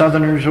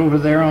Southerners over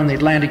there on the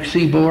Atlantic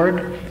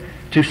seaboard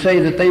to say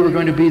that they were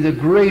going to be the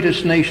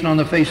greatest nation on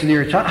the face of the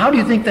earth. How do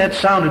you think that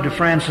sounded to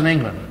France and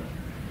England?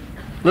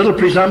 A little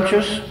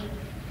presumptuous?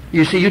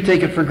 You see, you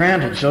take it for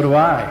granted, so do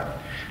I.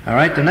 All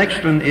right, the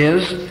next one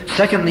is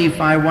 2 Nephi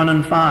 1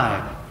 and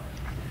 5.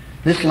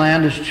 This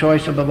land is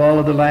choice above all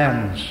of the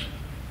lands.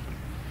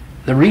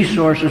 The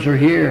resources are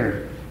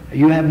here.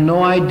 You have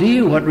no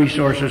idea what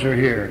resources are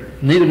here.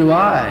 Neither do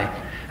I.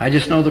 I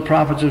just know the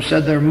prophets have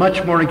said they're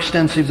much more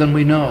extensive than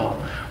we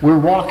know. We're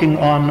walking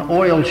on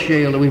oil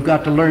shale that we've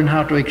got to learn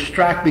how to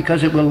extract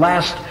because it will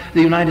last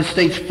the United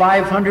States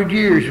 500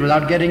 years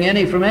without getting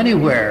any from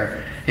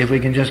anywhere if we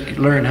can just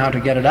learn how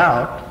to get it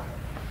out.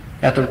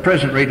 At the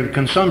present rate of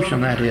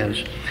consumption, that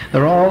is.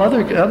 There are all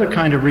other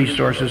kind of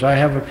resources. I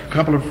have a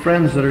couple of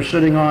friends that are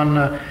sitting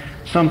on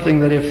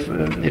something that if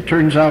it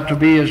turns out to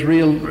be as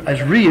real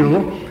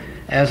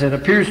as it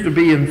appears to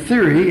be in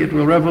theory, it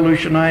will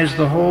revolutionize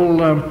the whole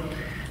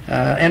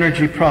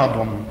energy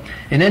problem.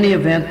 In any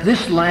event,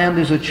 this land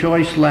is a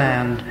choice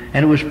land,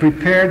 and it was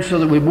prepared so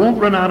that we won't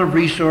run out of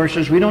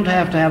resources. We don't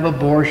have to have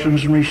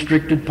abortions and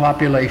restricted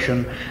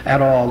population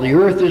at all. The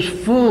earth is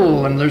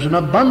full, and there's an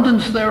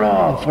abundance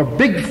thereof for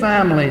big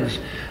families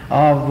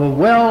of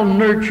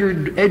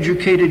well-nurtured,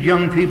 educated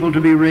young people to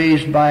be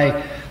raised by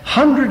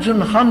hundreds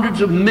and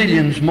hundreds of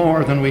millions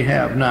more than we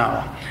have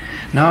now.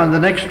 Now, the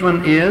next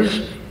one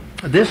is,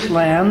 this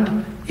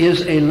land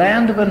is a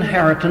land of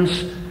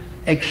inheritance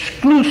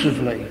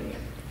exclusively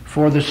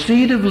for the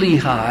seed of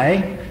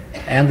Lehi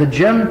and the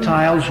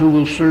Gentiles who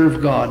will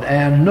serve God,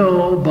 and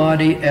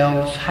nobody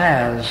else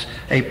has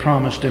a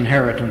promised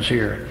inheritance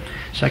here.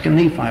 2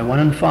 Nephi 1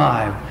 and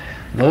 5.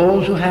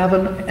 Those who have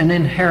an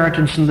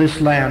inheritance in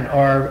this land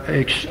are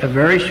a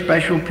very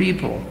special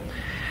people.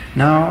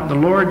 Now, the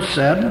Lord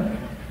said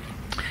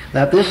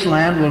that this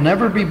land will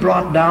never be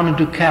brought down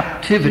into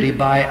captivity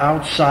by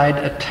outside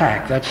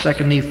attack. That's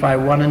 2 Nephi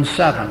 1 and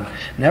 7.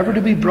 Never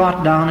to be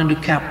brought down into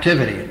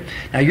captivity.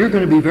 Now, you're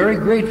going to be very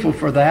grateful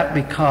for that,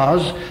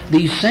 because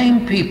these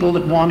same people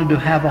that wanted to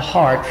have a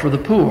heart for the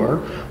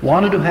poor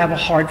wanted to have a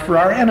heart for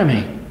our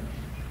enemy.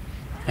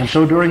 And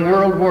so during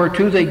World War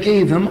II, they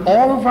gave them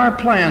all of our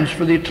plans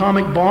for the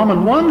atomic bomb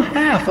and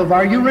 1/2 of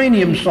our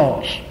uranium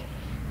salts.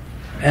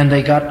 And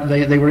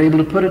they were able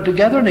to put it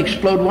together and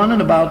explode one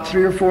in about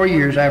 3 or 4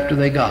 years after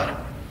they got it.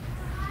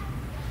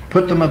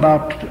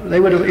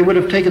 It would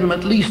have taken them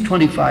at least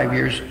 25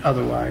 years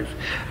otherwise.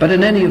 But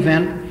in any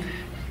event,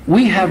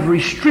 we have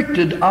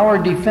restricted our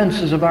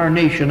defenses of our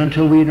nation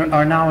until we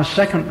are now a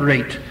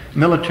second-rate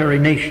military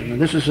nation.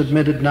 And this is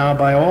admitted now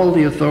by all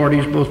the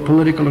authorities, both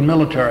political and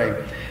military,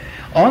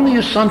 on the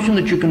assumption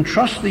that you can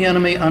trust the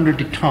enemy under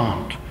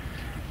detente.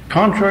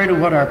 Contrary to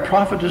what our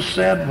prophet has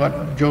said,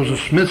 what Joseph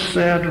Smith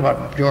said,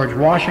 what George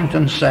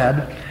Washington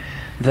said,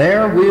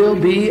 there will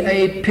be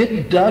a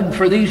pit dug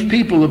for these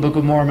people, the Book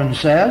of Mormon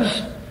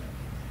says,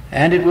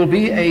 and it will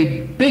be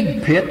a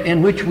big pit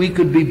in which we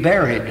could be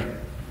buried.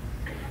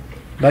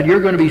 But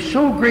you're going to be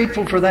so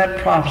grateful for that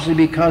prophecy,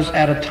 because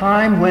at a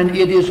time when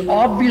it is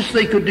obvious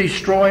they could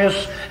destroy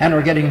us and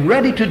are getting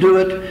ready to do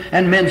it,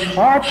 and men's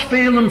hearts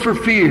fail them for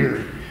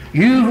fear,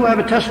 you who have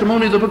a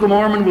testimony of the Book of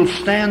Mormon will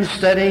stand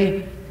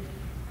steady,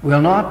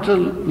 will not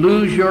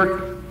lose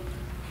your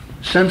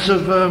sense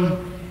of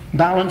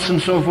balance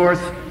and so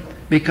forth,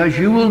 because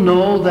you will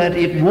know that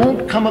it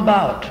won't come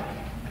about.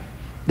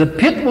 The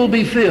pit will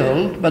be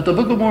filled, but the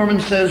Book of Mormon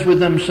says with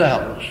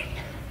themselves.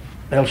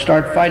 They'll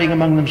start fighting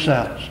among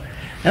themselves.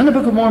 Then the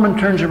Book of Mormon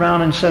turns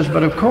around and says,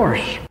 but of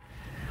course,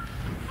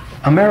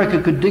 America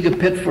could dig a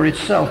pit for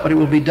itself, but it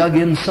will be dug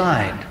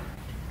inside.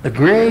 The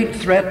great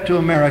threat to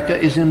America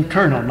is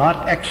internal,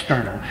 not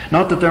external.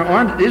 Not that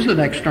there is an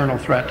external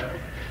threat.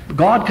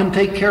 God can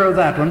take care of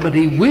that one, but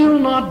He will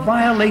not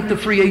violate the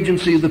free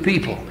agency of the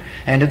people.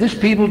 And if this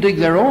people dig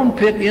their own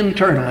pit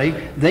internally,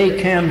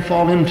 they can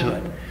fall into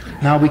it.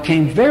 Now, we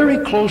came very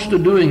close to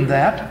doing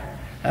that.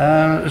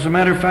 As a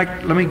matter of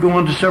fact, let me go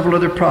on to several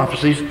other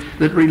prophecies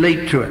that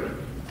relate to it.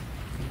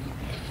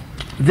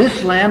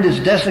 This land is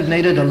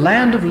designated a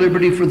land of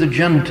liberty for the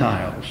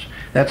Gentiles.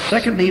 That's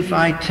 2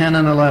 Nephi 10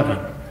 and 11.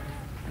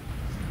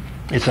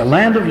 It's a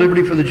land of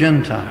liberty for the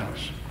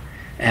Gentiles.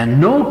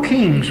 And no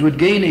kings would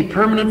gain a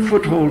permanent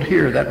foothold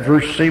here, that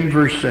same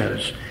verse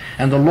says.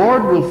 And the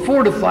Lord will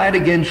fortify it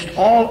against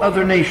all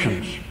other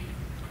nations.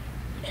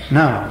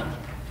 Now,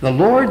 the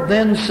Lord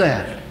then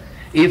said,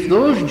 if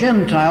those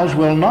Gentiles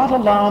will not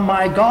allow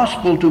my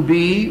gospel to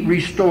be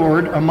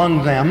restored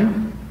among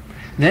them,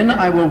 then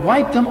I will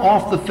wipe them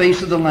off the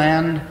face of the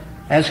land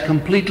as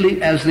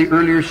completely as the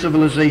earlier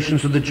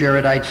civilizations of the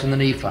Jaredites and the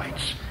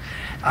Nephites.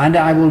 And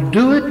I will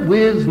do it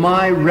with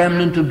my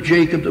remnant of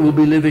Jacob that will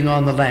be living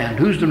on the land.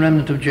 Who's the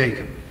remnant of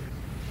Jacob?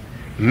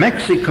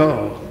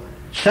 Mexico,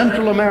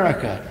 Central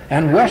America,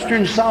 and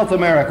Western South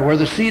America, where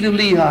the seed of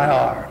Lehi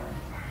are.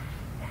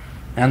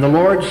 And the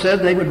Lord said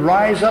they would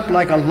rise up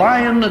like a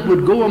lion that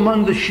would go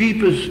among the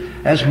sheep,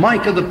 as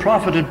Micah the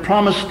prophet had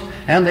promised,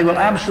 and they will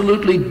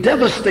absolutely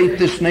devastate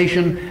this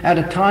nation at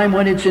a time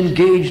when it's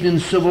engaged in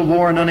civil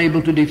war and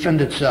unable to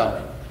defend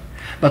itself.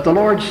 But the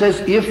Lord says,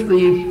 if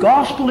the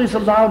gospel is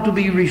allowed to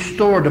be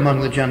restored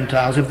among the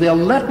Gentiles, if they'll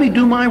let me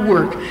do my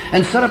work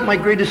and set up my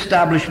great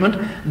establishment,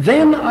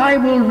 then I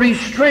will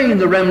restrain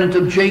the remnant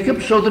of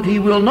Jacob so that he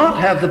will not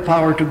have the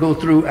power to go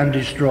through and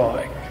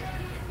destroy.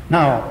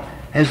 Now,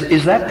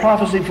 is that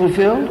prophecy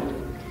fulfilled?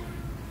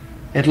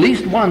 At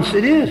least once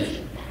it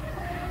is.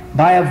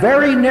 By a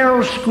very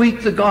narrow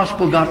squeak, the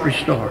gospel got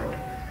restored.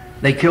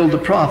 They killed the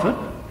prophet,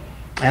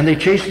 and they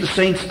chased the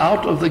saints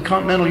out of the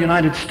continental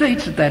United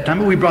States at that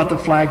time. We brought the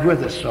flag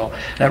with us, so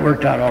that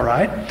worked out all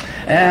right.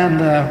 And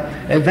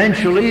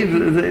eventually,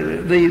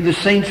 the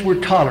saints were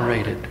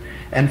tolerated.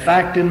 In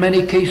fact, in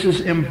many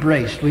cases,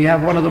 embraced. We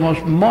have one of the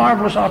most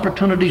marvelous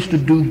opportunities to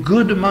do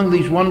good among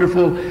these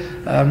wonderful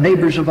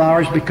neighbors of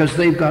ours, because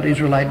they've got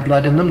Israelite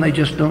blood in them. They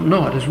just don't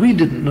know it, as we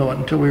didn't know it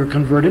until we were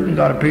converted and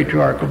got a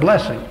patriarchal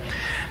blessing.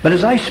 But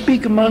as I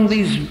speak among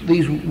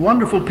these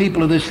wonderful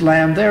people of this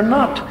land, they're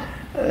not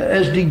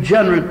as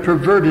degenerate,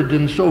 perverted,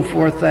 and so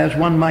forth as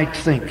one might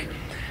think.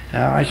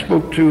 I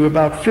spoke to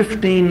about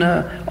 15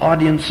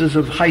 audiences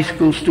of high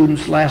school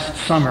students last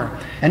summer,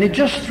 and it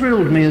just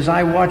thrilled me as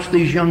I watched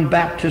these young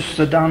Baptists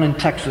down in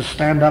Texas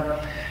stand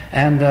up,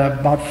 and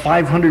about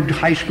 500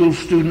 high school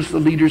students, the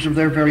leaders of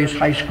their various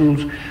high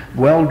schools,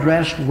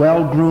 well-dressed,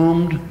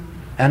 well-groomed,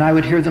 and I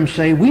would hear them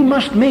say, we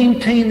must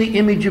maintain the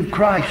image of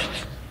Christ.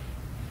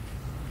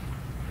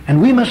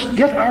 And we must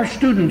get our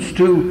students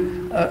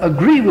to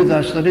agree with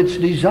us that it's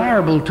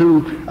desirable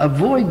to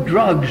avoid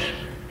drugs,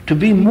 to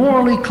be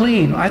morally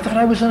clean. I thought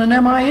I was in an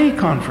MIA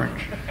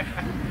conference.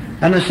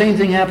 And the same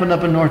thing happened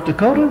up in North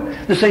Dakota.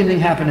 The same thing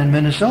happened in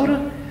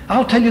Minnesota.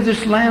 I'll tell you,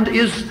 this land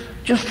is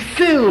just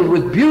filled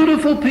with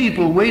beautiful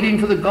people waiting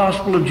for the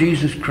gospel of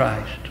Jesus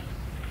Christ.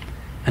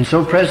 And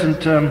so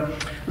President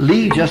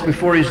Lee, just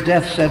before his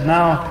death, said,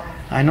 now,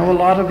 I know a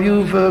lot of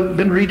you have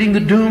been reading the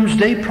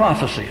doomsday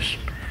prophecies,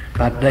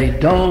 but they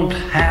don't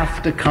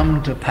have to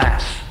come to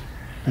pass.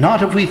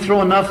 Not if we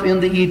throw enough in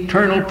the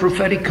eternal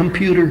prophetic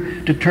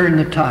computer to turn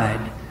the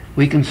tide.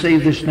 We can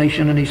save this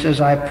nation. And he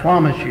says, I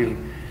promise you,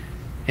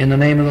 in the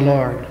name of the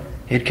Lord,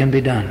 it can be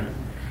done.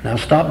 Now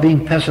stop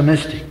being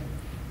pessimistic.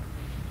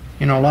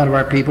 You know, a lot of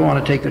our people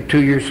want to take their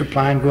 2-year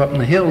supply and go up in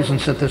the hills and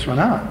set this one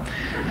out.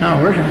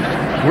 No,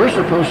 we're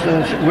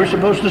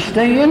supposed to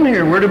stay in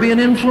here. We're to be an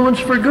influence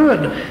for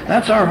good.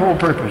 That's our whole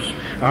purpose.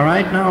 All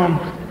right,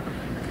 now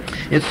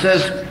it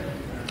says,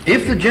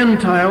 if the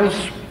Gentiles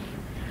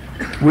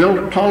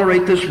will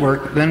tolerate this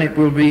work, then it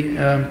will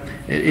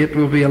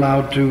be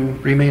allowed to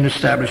remain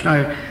established.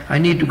 Now, I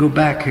need to go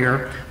back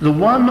here. The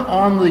one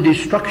on the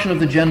destruction of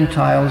the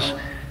Gentiles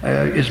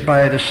is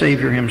by the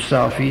Savior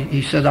himself.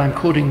 He said, I'm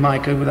quoting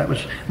Micah.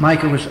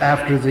 Micah was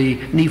after the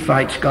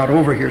Nephites got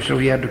over here, so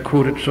he had to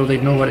quote it so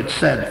they'd know what it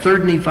said.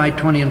 3 Nephi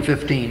 20 and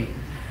 15.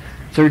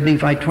 3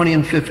 Nephi 20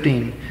 and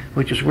 15,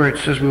 which is where it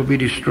says we'll be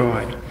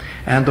destroyed.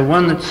 And the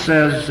one that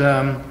says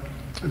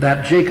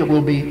that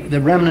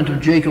the remnant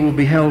of Jacob will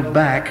be held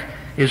back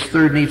is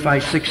 3 Nephi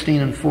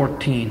 16 and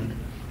 14.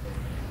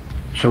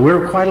 So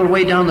we're quite a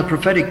way down the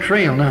prophetic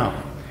trail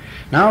now.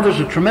 Now there's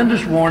a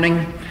tremendous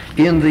warning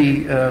in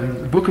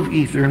the book of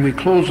Ether, and we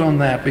close on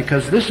that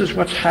because this is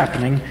what's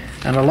happening,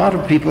 and a lot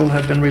of people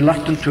have been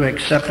reluctant to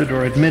accept it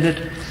or admit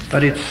it,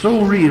 but it's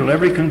so real.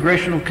 Every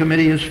congressional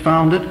committee has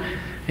found it.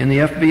 In the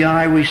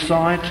FBI we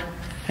saw it,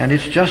 and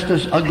it's just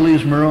as ugly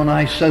as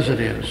Moroni says it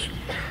is.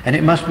 And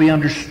it must be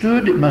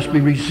understood, it must be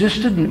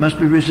resisted, and it must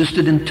be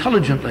resisted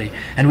intelligently.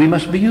 And we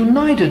must be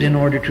united in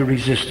order to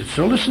resist it.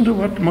 So listen to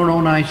what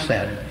Moroni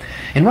said.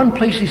 In one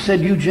place he said,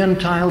 you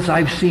Gentiles,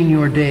 I've seen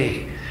your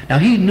day. Now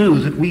he knew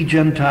that we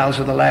Gentiles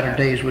of the latter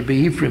days would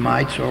be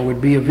Ephraimites or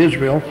would be of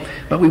Israel,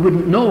 but we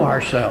wouldn't know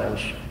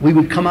ourselves. We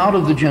would come out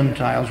of the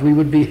Gentiles. We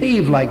would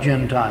behave like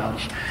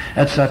Gentiles,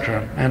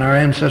 etc. And our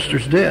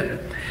ancestors did.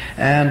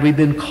 And we've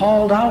been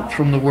called out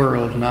from the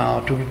world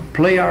now to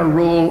play our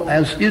role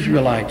as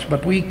Israelites.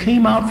 But we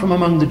came out from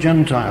among the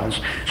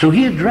Gentiles. So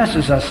he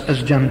addresses us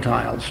as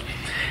Gentiles.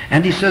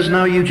 And he says,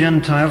 now you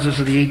Gentiles, this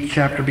is the 8th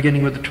chapter,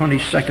 beginning with the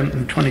 22nd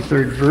and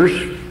 23rd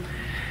verse.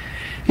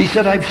 He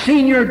said, I've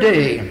seen your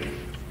day,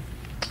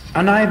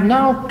 and I've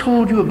now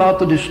told you about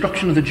the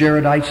destruction of the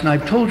Jaredites, and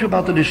I've told you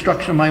about the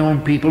destruction of my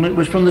own people, and it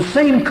was from the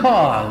same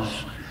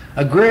cause,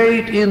 a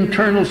great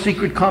internal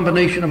secret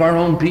combination of our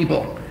own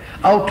people,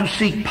 out to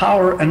seek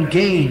power and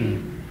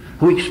gain,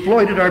 who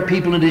exploited our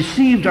people and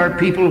deceived our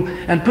people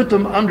and put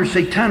them under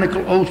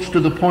satanical oaths to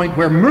the point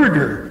where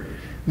murder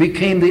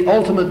became the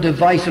ultimate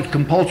device of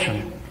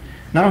compulsion.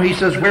 Now he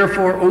says,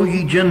 wherefore, O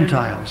ye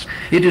Gentiles,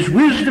 it is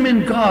wisdom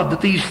in God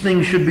that these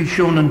things should be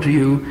shown unto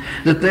you,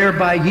 that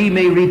thereby ye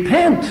may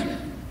repent.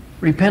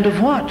 Repent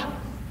of what?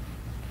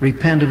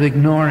 Repent of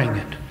ignoring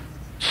it,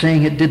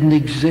 saying it didn't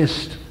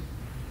exist.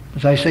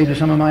 As I say to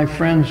some of my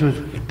friends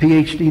with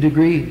PhD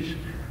degrees,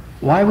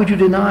 why would you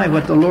deny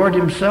what the Lord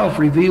himself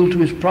revealed to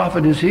his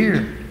prophet is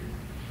here?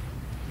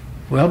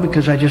 Well,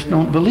 because I just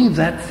don't believe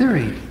that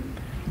theory.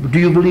 Do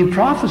you believe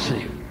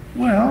prophecy?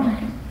 Well,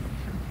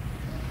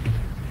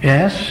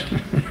 yes.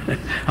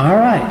 All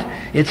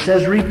right. It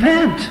says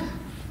repent.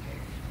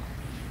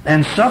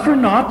 And suffer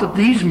not that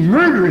these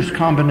murderous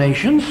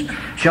combinations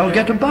shall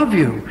get above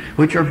you,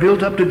 which are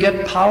built up to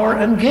get power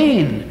and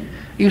gain.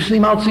 You see,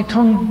 Mao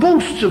Zedong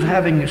boasts of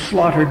having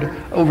slaughtered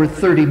over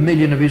 30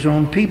 million of his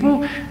own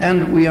people,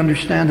 and we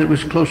understand it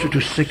was closer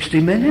to 60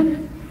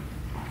 million.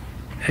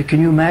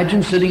 Can you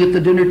imagine sitting at the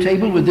dinner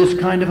table with this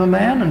kind of a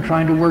man and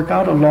trying to work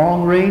out a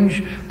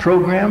long-range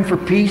program for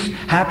peace,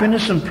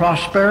 happiness, and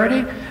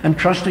prosperity, and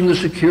trusting the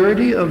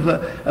security of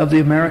the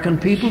American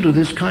people to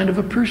this kind of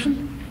a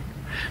person?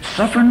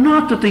 Suffer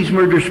not that these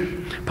murderous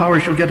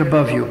powers shall get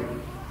above you.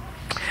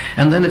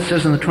 And then it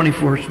says in the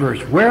 24th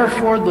verse,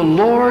 wherefore the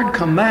Lord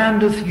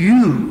commandeth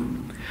you,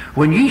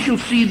 when ye shall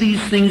see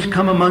these things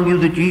come among you,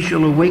 that ye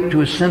shall awake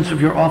to a sense of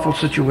your awful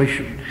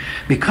situation,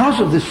 because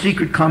of this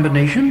secret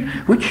combination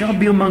which shall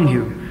be among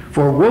you.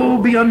 For woe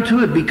be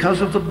unto it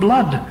because of the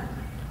blood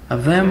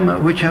of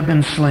them which have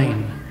been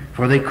slain.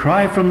 for they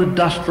cry from the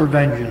dust for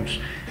vengeance.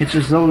 It's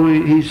as though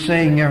he's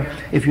saying,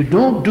 if you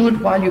don't do it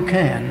while you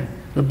can,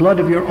 the blood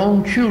of your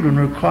own children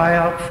will cry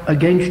out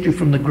against you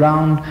from the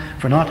ground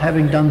for not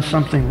having done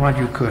something while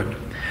you could.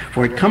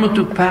 For it cometh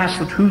to pass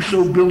that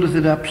whoso buildeth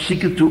it up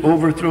seeketh to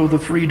overthrow the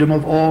freedom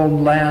of all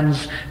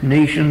lands,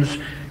 nations,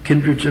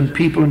 kindreds, and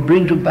people, and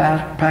bring to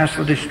pass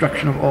the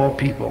destruction of all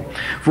people.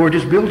 For it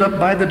is built up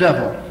by the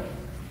devil,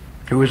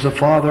 who is the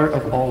father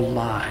of all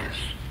lies.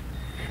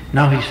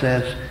 Now he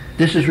says,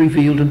 this is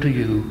revealed unto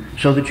you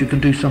so that you can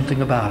do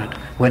something about it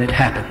when it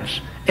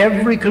happens.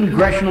 Every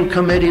congressional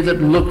committee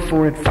that looked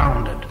for it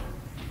found it.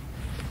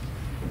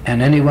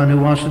 And anyone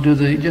who wants to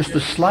do just the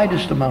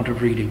slightest amount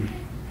of reading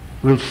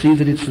will see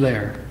that it's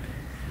there.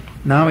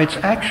 Now, it's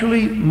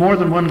actually more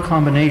than one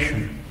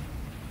combination.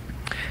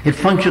 It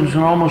functions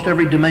in almost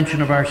every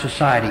dimension of our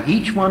society,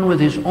 each one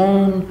with his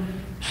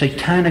own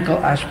satanical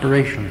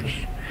aspirations.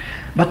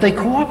 But they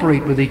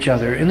cooperate with each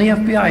other. In the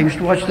FBI, I used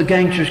to watch the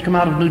gangsters come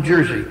out of New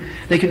Jersey.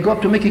 They could go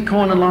up to Mickey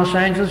Cohen in Los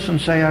Angeles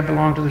and say, I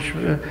belong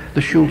to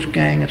the Schultz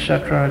gang,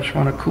 etc. I just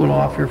want to cool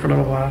off here for a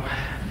little while.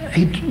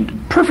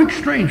 Perfect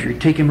stranger. He'd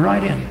take him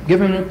right in,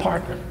 give him an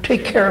apartment,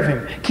 take care of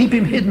him, keep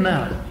him hidden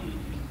out.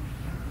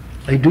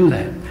 They do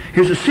that.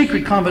 Here's a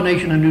secret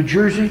combination in New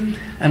Jersey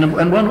and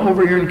one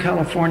over here in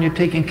California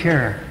taking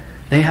care.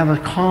 They have a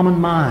common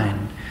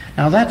mind.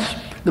 Now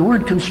the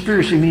word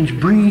conspiracy means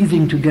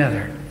breathing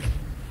together.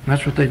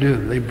 That's what they do.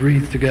 They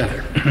breathe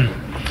together.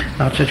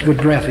 Not such good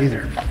breath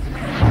either.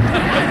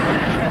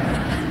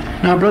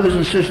 Now, brothers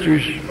and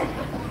sisters,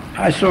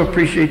 I so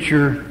appreciate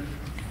your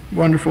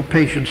wonderful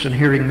patience in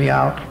hearing me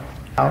out.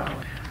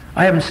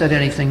 I haven't said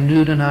anything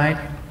new tonight.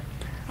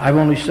 I've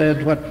only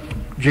said what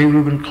J.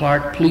 Reuben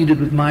Clark pleaded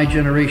with my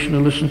generation to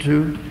listen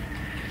to.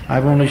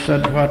 I've only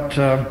said what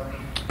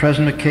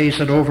President McKay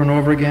said over and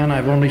over again.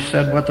 I've only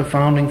said what the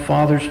Founding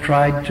Fathers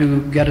tried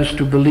to get us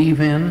to believe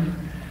in.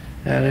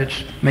 And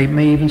it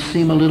may even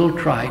seem a little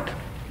trite.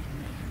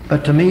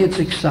 But to me it's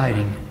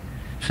exciting.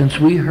 Since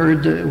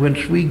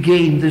we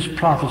gained this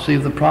prophecy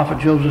of the prophet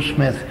Joseph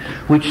Smith,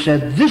 which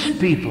said, this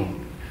people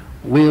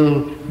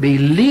will be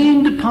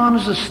leaned upon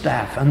as a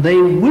staff, and they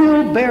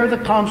will bear the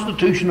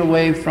Constitution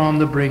away from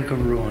the brink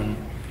of ruin.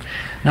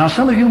 Now,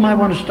 some of you might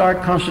want to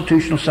start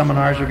constitutional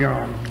seminars of your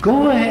own.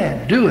 Go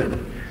ahead, do it.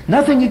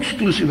 Nothing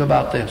exclusive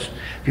about this.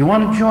 If you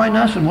want to join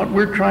us in what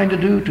we're trying to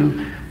do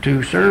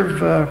to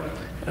serve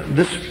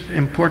this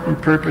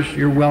important purpose,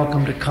 you're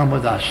welcome to come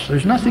with us.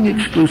 There's nothing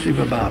exclusive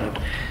about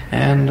it.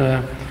 And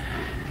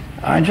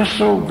I'm just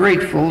so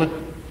grateful that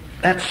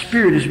that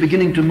spirit is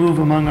beginning to move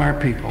among our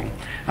people.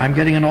 I'm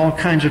getting in all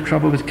kinds of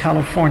trouble with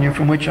California,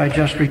 from which I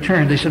just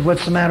returned. They said,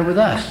 what's the matter with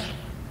us?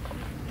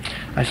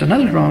 I said,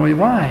 nothing's wrong with you.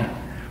 Why?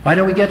 Why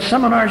don't we get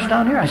seminars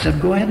down here? I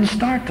said, go ahead and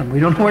start them. We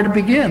don't know where to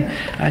begin.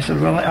 I said,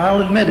 well,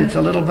 I'll admit it's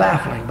a little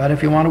baffling, but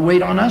if you want to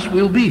wait on us,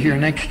 we'll be here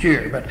next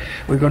year. But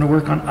we're going to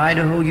work on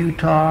Idaho,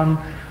 Utah, and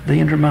the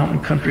Intermountain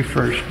country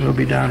first. We'll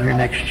be down here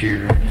next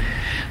year.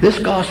 This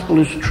gospel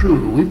is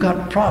true. We've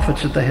got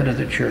prophets at the head of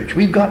the church.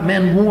 We've got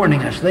men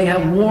warning us. They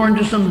have warned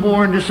us and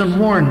warned us and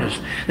warned us.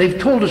 They've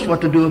told us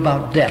what to do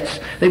about debts.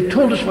 They've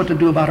told us what to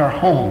do about our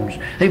homes.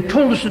 They've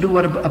told us to do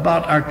what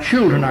about our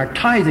children, our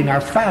tithing, our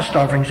fast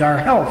offerings, our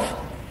health.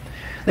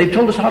 They've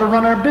told us how to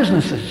run our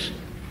businesses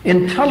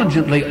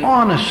intelligently,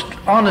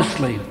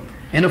 honestly,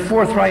 in a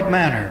forthright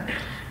manner.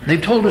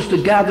 They've told us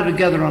to gather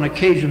together on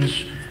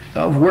occasions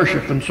of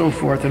worship and so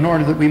forth in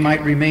order that we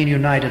might remain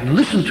united and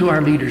listen to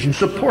our leaders and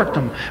support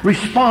them,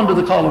 respond to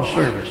the call of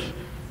service.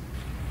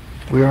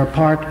 We are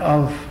part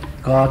of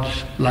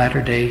God's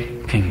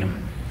latter-day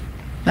kingdom.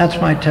 That's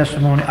my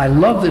testimony. I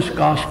love this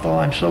gospel.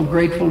 I'm so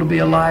grateful to be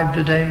alive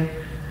today.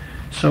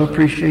 So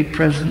appreciate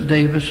President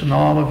Davis and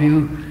all of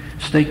you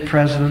stake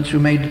presidents who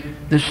made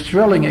this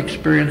thrilling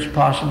experience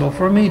possible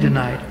for me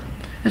tonight.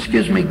 This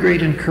gives me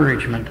great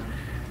encouragement.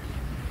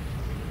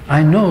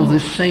 I know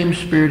this same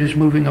spirit is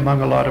moving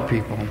among a lot of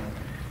people. I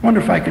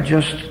wonder if I could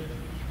just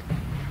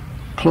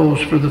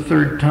close for the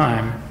third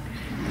time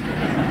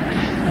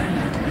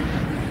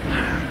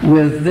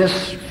with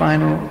this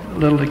final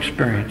little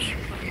experience.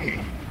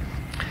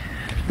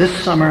 This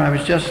summer I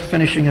was just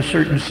finishing a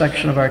certain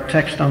section of our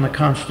text on the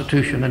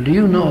Constitution, and do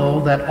you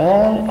know that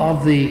all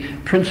of the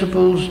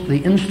principles, the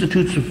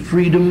institutes of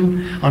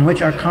freedom on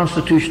which our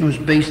Constitution was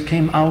based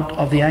came out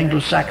of the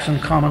Anglo-Saxon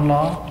common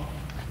law?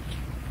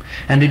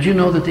 And did you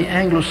know that the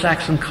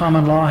Anglo-Saxon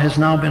common law has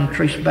now been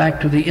traced back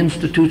to the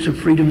institutes of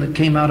freedom that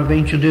came out of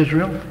ancient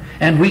Israel?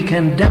 And we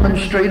can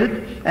demonstrate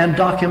it and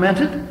document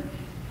it?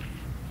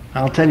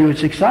 I'll tell you,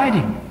 it's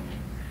exciting.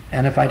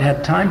 And if I'd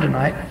had time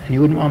tonight, and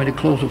you wouldn't want me to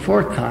close a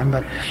fourth time,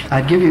 but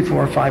I'd give you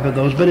 4 or 5 of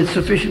those, but it's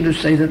sufficient to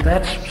say that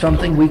that's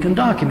something we can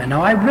document.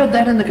 Now, I read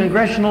that in the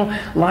Congressional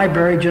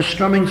Library just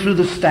strumming through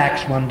the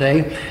stacks one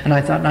day, and I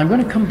thought, I'm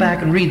going to come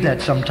back and read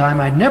that sometime.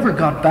 I never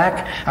got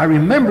back. I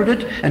remembered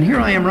it, and here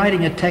I am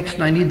writing a text,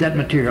 and I need that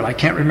material. I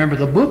can't remember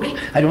the books.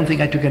 I don't think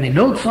I took any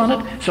notes on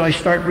it, so I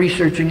start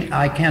researching.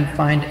 I can't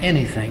find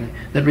anything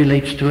that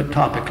relates to it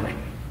topically.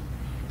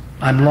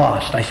 I'm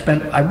lost.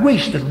 I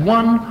wasted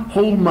 1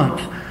 whole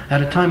month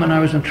at a time when I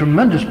was in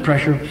tremendous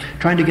pressure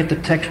trying to get the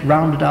text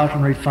rounded out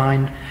and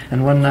refined,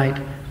 and one night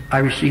I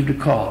received a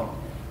call.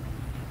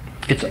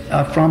 It's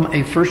from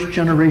a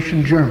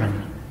first-generation German.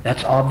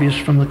 That's obvious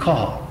from the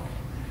call.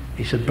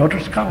 He said, "Brother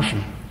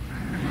Skousen,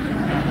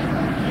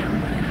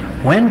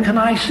 when can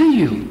I see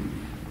you?"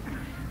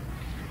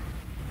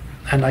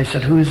 And I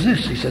said, "Who is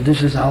this?" He said,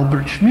 "This is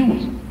Albert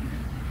Schmuel."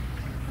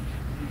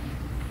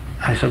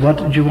 I said, "What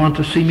did you want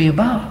to see me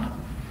about?"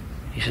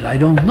 He said, "I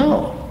don't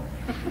know."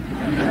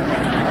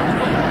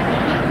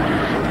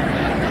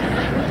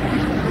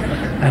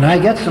 And I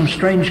get some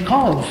strange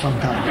calls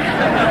sometimes.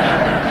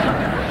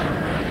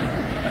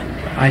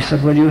 I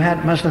said, "Well, you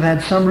must have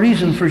had some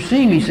reason for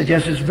seeing me." He said,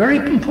 "Yes, it's very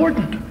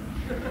important."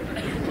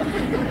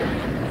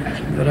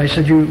 But I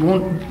said, "You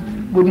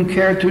wouldn't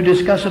care to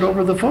discuss it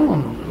over the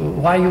phone.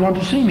 Why you want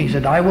to see me?" He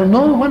said, "I will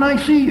know when I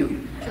see you."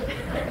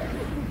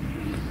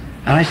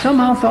 And I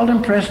somehow felt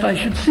impressed I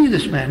should see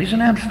this man. He's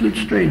an absolute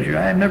stranger.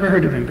 I had never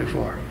heard of him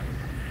before.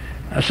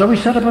 So we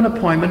set up an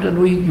appointment and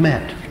we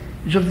met.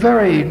 He's a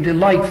very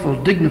delightful,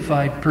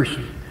 dignified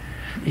person.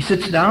 He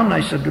sits down and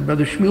I said to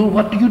Brother Schmuel,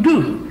 "What do you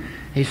do?"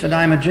 He said,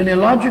 "I'm a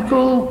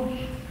genealogical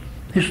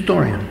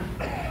historian."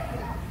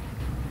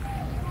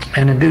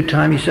 And in due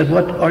time he said,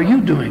 "What are you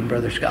doing,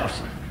 Brother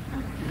Skousen?"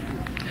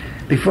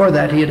 Before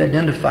that he had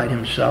identified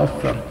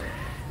himself.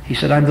 He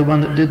said, "I'm the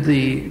one that did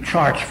the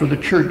charts for the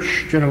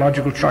church,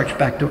 genealogical charts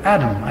back to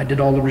Adam. I did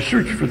all the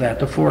research for that,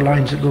 the 4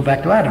 lines that go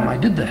back to Adam. I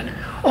did that."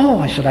 "Oh,"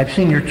 I said, "I've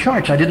seen your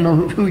charts. I didn't know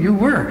who you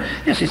were."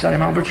 "Yes," he said,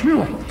 "I'm Albert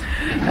Schmuel."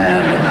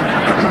 And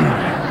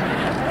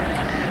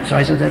so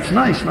I said, "That's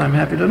nice, and I'm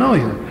happy to know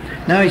you."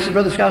 Now he said,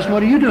 "Brother Skousen,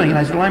 what are you doing?" And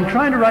I said, "Well, I'm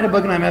trying to write a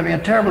book and I'm having a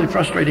terribly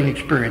frustrating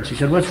experience." He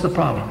said, "What's the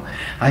problem?"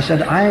 I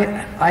said,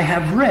 I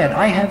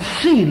have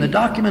seen the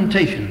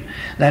documentation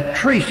that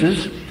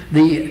traces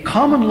the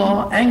common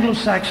law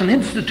Anglo-Saxon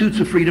institutes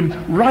of freedom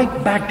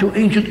right back to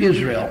ancient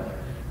Israel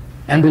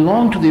and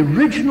belong to the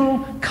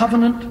original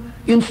covenant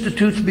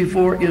institutes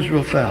before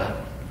Israel fell."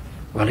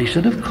 Well, he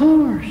said, "Of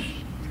course.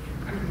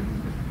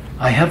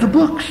 I have the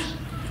books."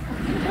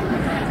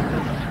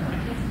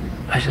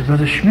 I said,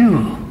 "Brother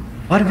Schmuel,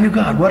 what have you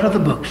got? What are the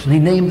books?" And he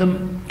named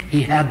them.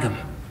 He had them.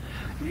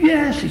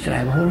 "Yes," he said, "I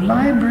have a whole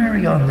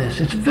library on this.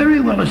 It's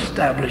very well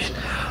established."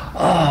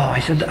 "Oh,"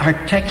 I said, "our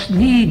text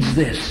needs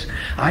this.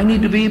 I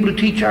need to be able to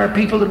teach our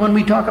people that when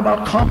we talk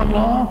about common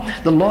law,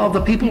 the law of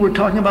the people, we're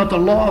talking about the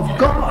law of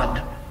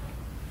God."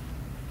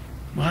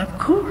 "Well, of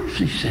course,"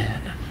 he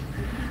said.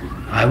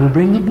 "I will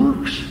bring the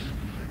books."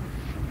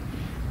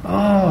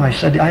 "Oh," I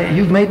said,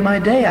 "you've made my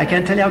day. I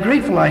can't tell you how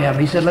grateful I am."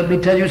 He said, "Let me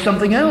tell you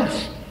something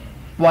else.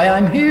 Why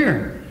I'm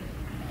here."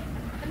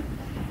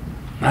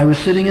 I was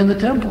sitting in the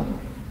temple,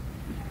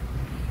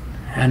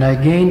 and I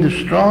gained a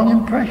strong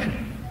impression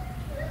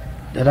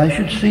that I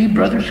should see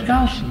Brother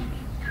Skousen.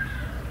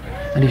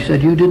 And he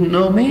said, "You didn't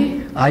know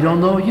me. I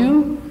don't know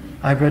you.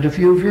 I've read a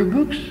few of your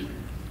books.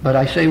 But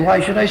I say,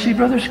 why should I see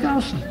Brother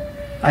Skousen?"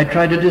 I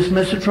try to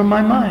dismiss it from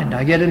my mind.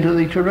 I get into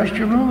the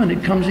terrestrial room and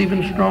it comes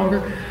even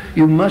stronger.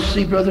 "You must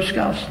see Brother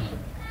Skousen."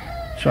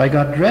 So I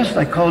got dressed.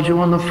 I called you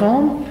on the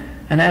phone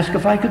and asked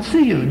if I could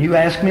see you. And you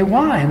asked me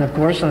why. And of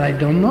course, I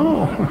don't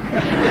know.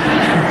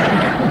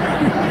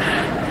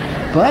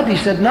 But he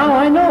said, "Now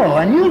I know,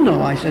 and you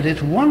know." I said,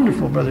 "It's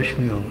wonderful, Brother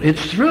Schmuel.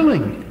 It's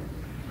thrilling."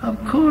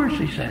 "Of course,"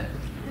 he said.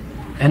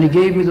 And he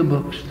gave me the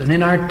books. And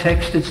in our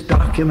text, it's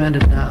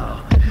documented now.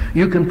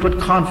 You can put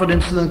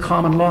confidence in the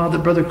common law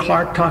that Brother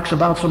Clark talks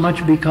about so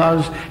much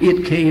because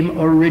it came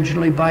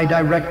originally by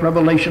direct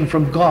revelation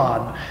from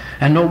God.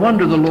 And no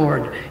wonder the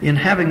Lord, in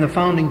having the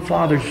founding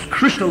fathers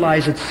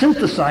crystallize it,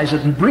 synthesize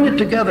it, and bring it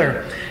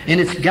together in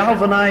its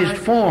galvanized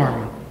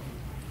form,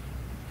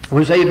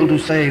 was able to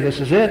say, "This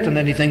is it, and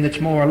anything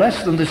that's more or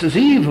less than this is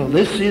evil.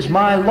 This is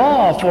my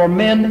law for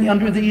men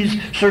under these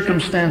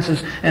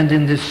circumstances and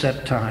in this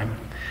set time."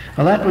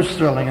 Well, that was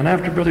thrilling. And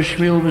after Brother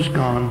Schmuel was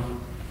gone,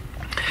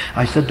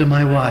 I said to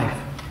my wife,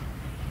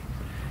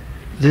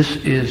 "This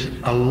is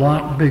a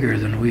lot bigger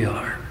than we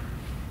are."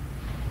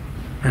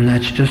 And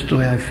that's just the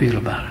way I feel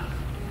about it.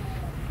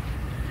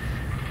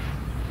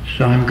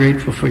 So I'm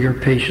grateful for your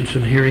patience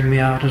in hearing me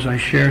out as I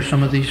share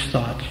some of these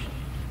thoughts.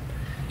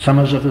 Some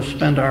of us have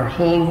spent our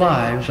whole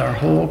lives, our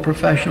whole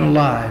professional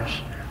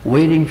lives,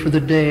 waiting for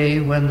the day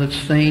when the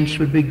saints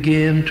would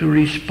begin to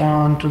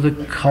respond to the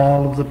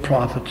call of the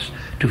prophets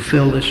to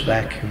fill this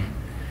vacuum.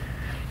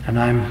 And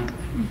I'm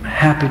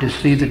happy to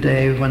see the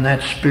day when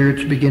that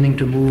Spirit's beginning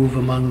to move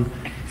among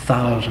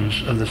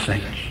thousands of the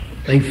saints.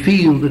 They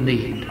feel the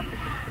need.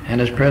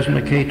 And as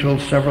President McKay told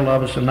several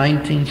of us in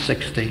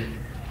 1960,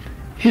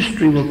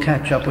 history will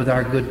catch up with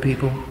our good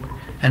people,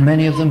 and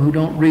many of them who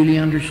don't really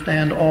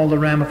understand all the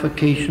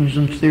ramifications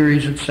and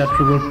theories,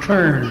 etc., will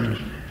turn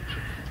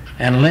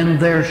and lend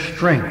their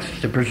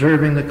strength to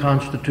preserving the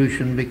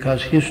Constitution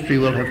because history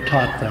will have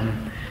taught them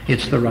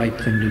it's the right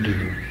thing to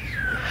do.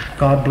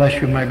 God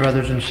bless you, my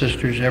brothers and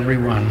sisters,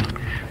 everyone.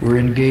 We're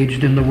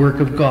engaged in the work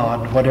of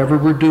God, whatever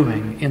we're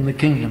doing in the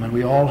kingdom, and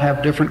we all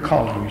have different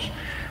callings.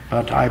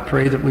 But I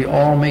pray that we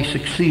all may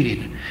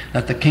succeed,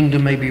 that the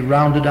kingdom may be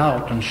rounded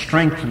out and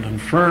strengthened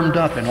and firmed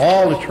up in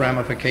all its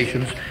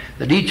ramifications,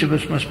 that each of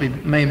us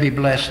may be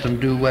blessed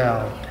and do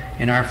well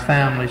in our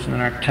families and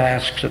in our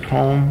tasks at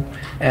home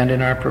and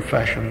in our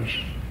professions.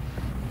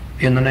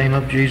 In the name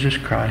of Jesus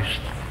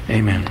Christ,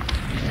 amen.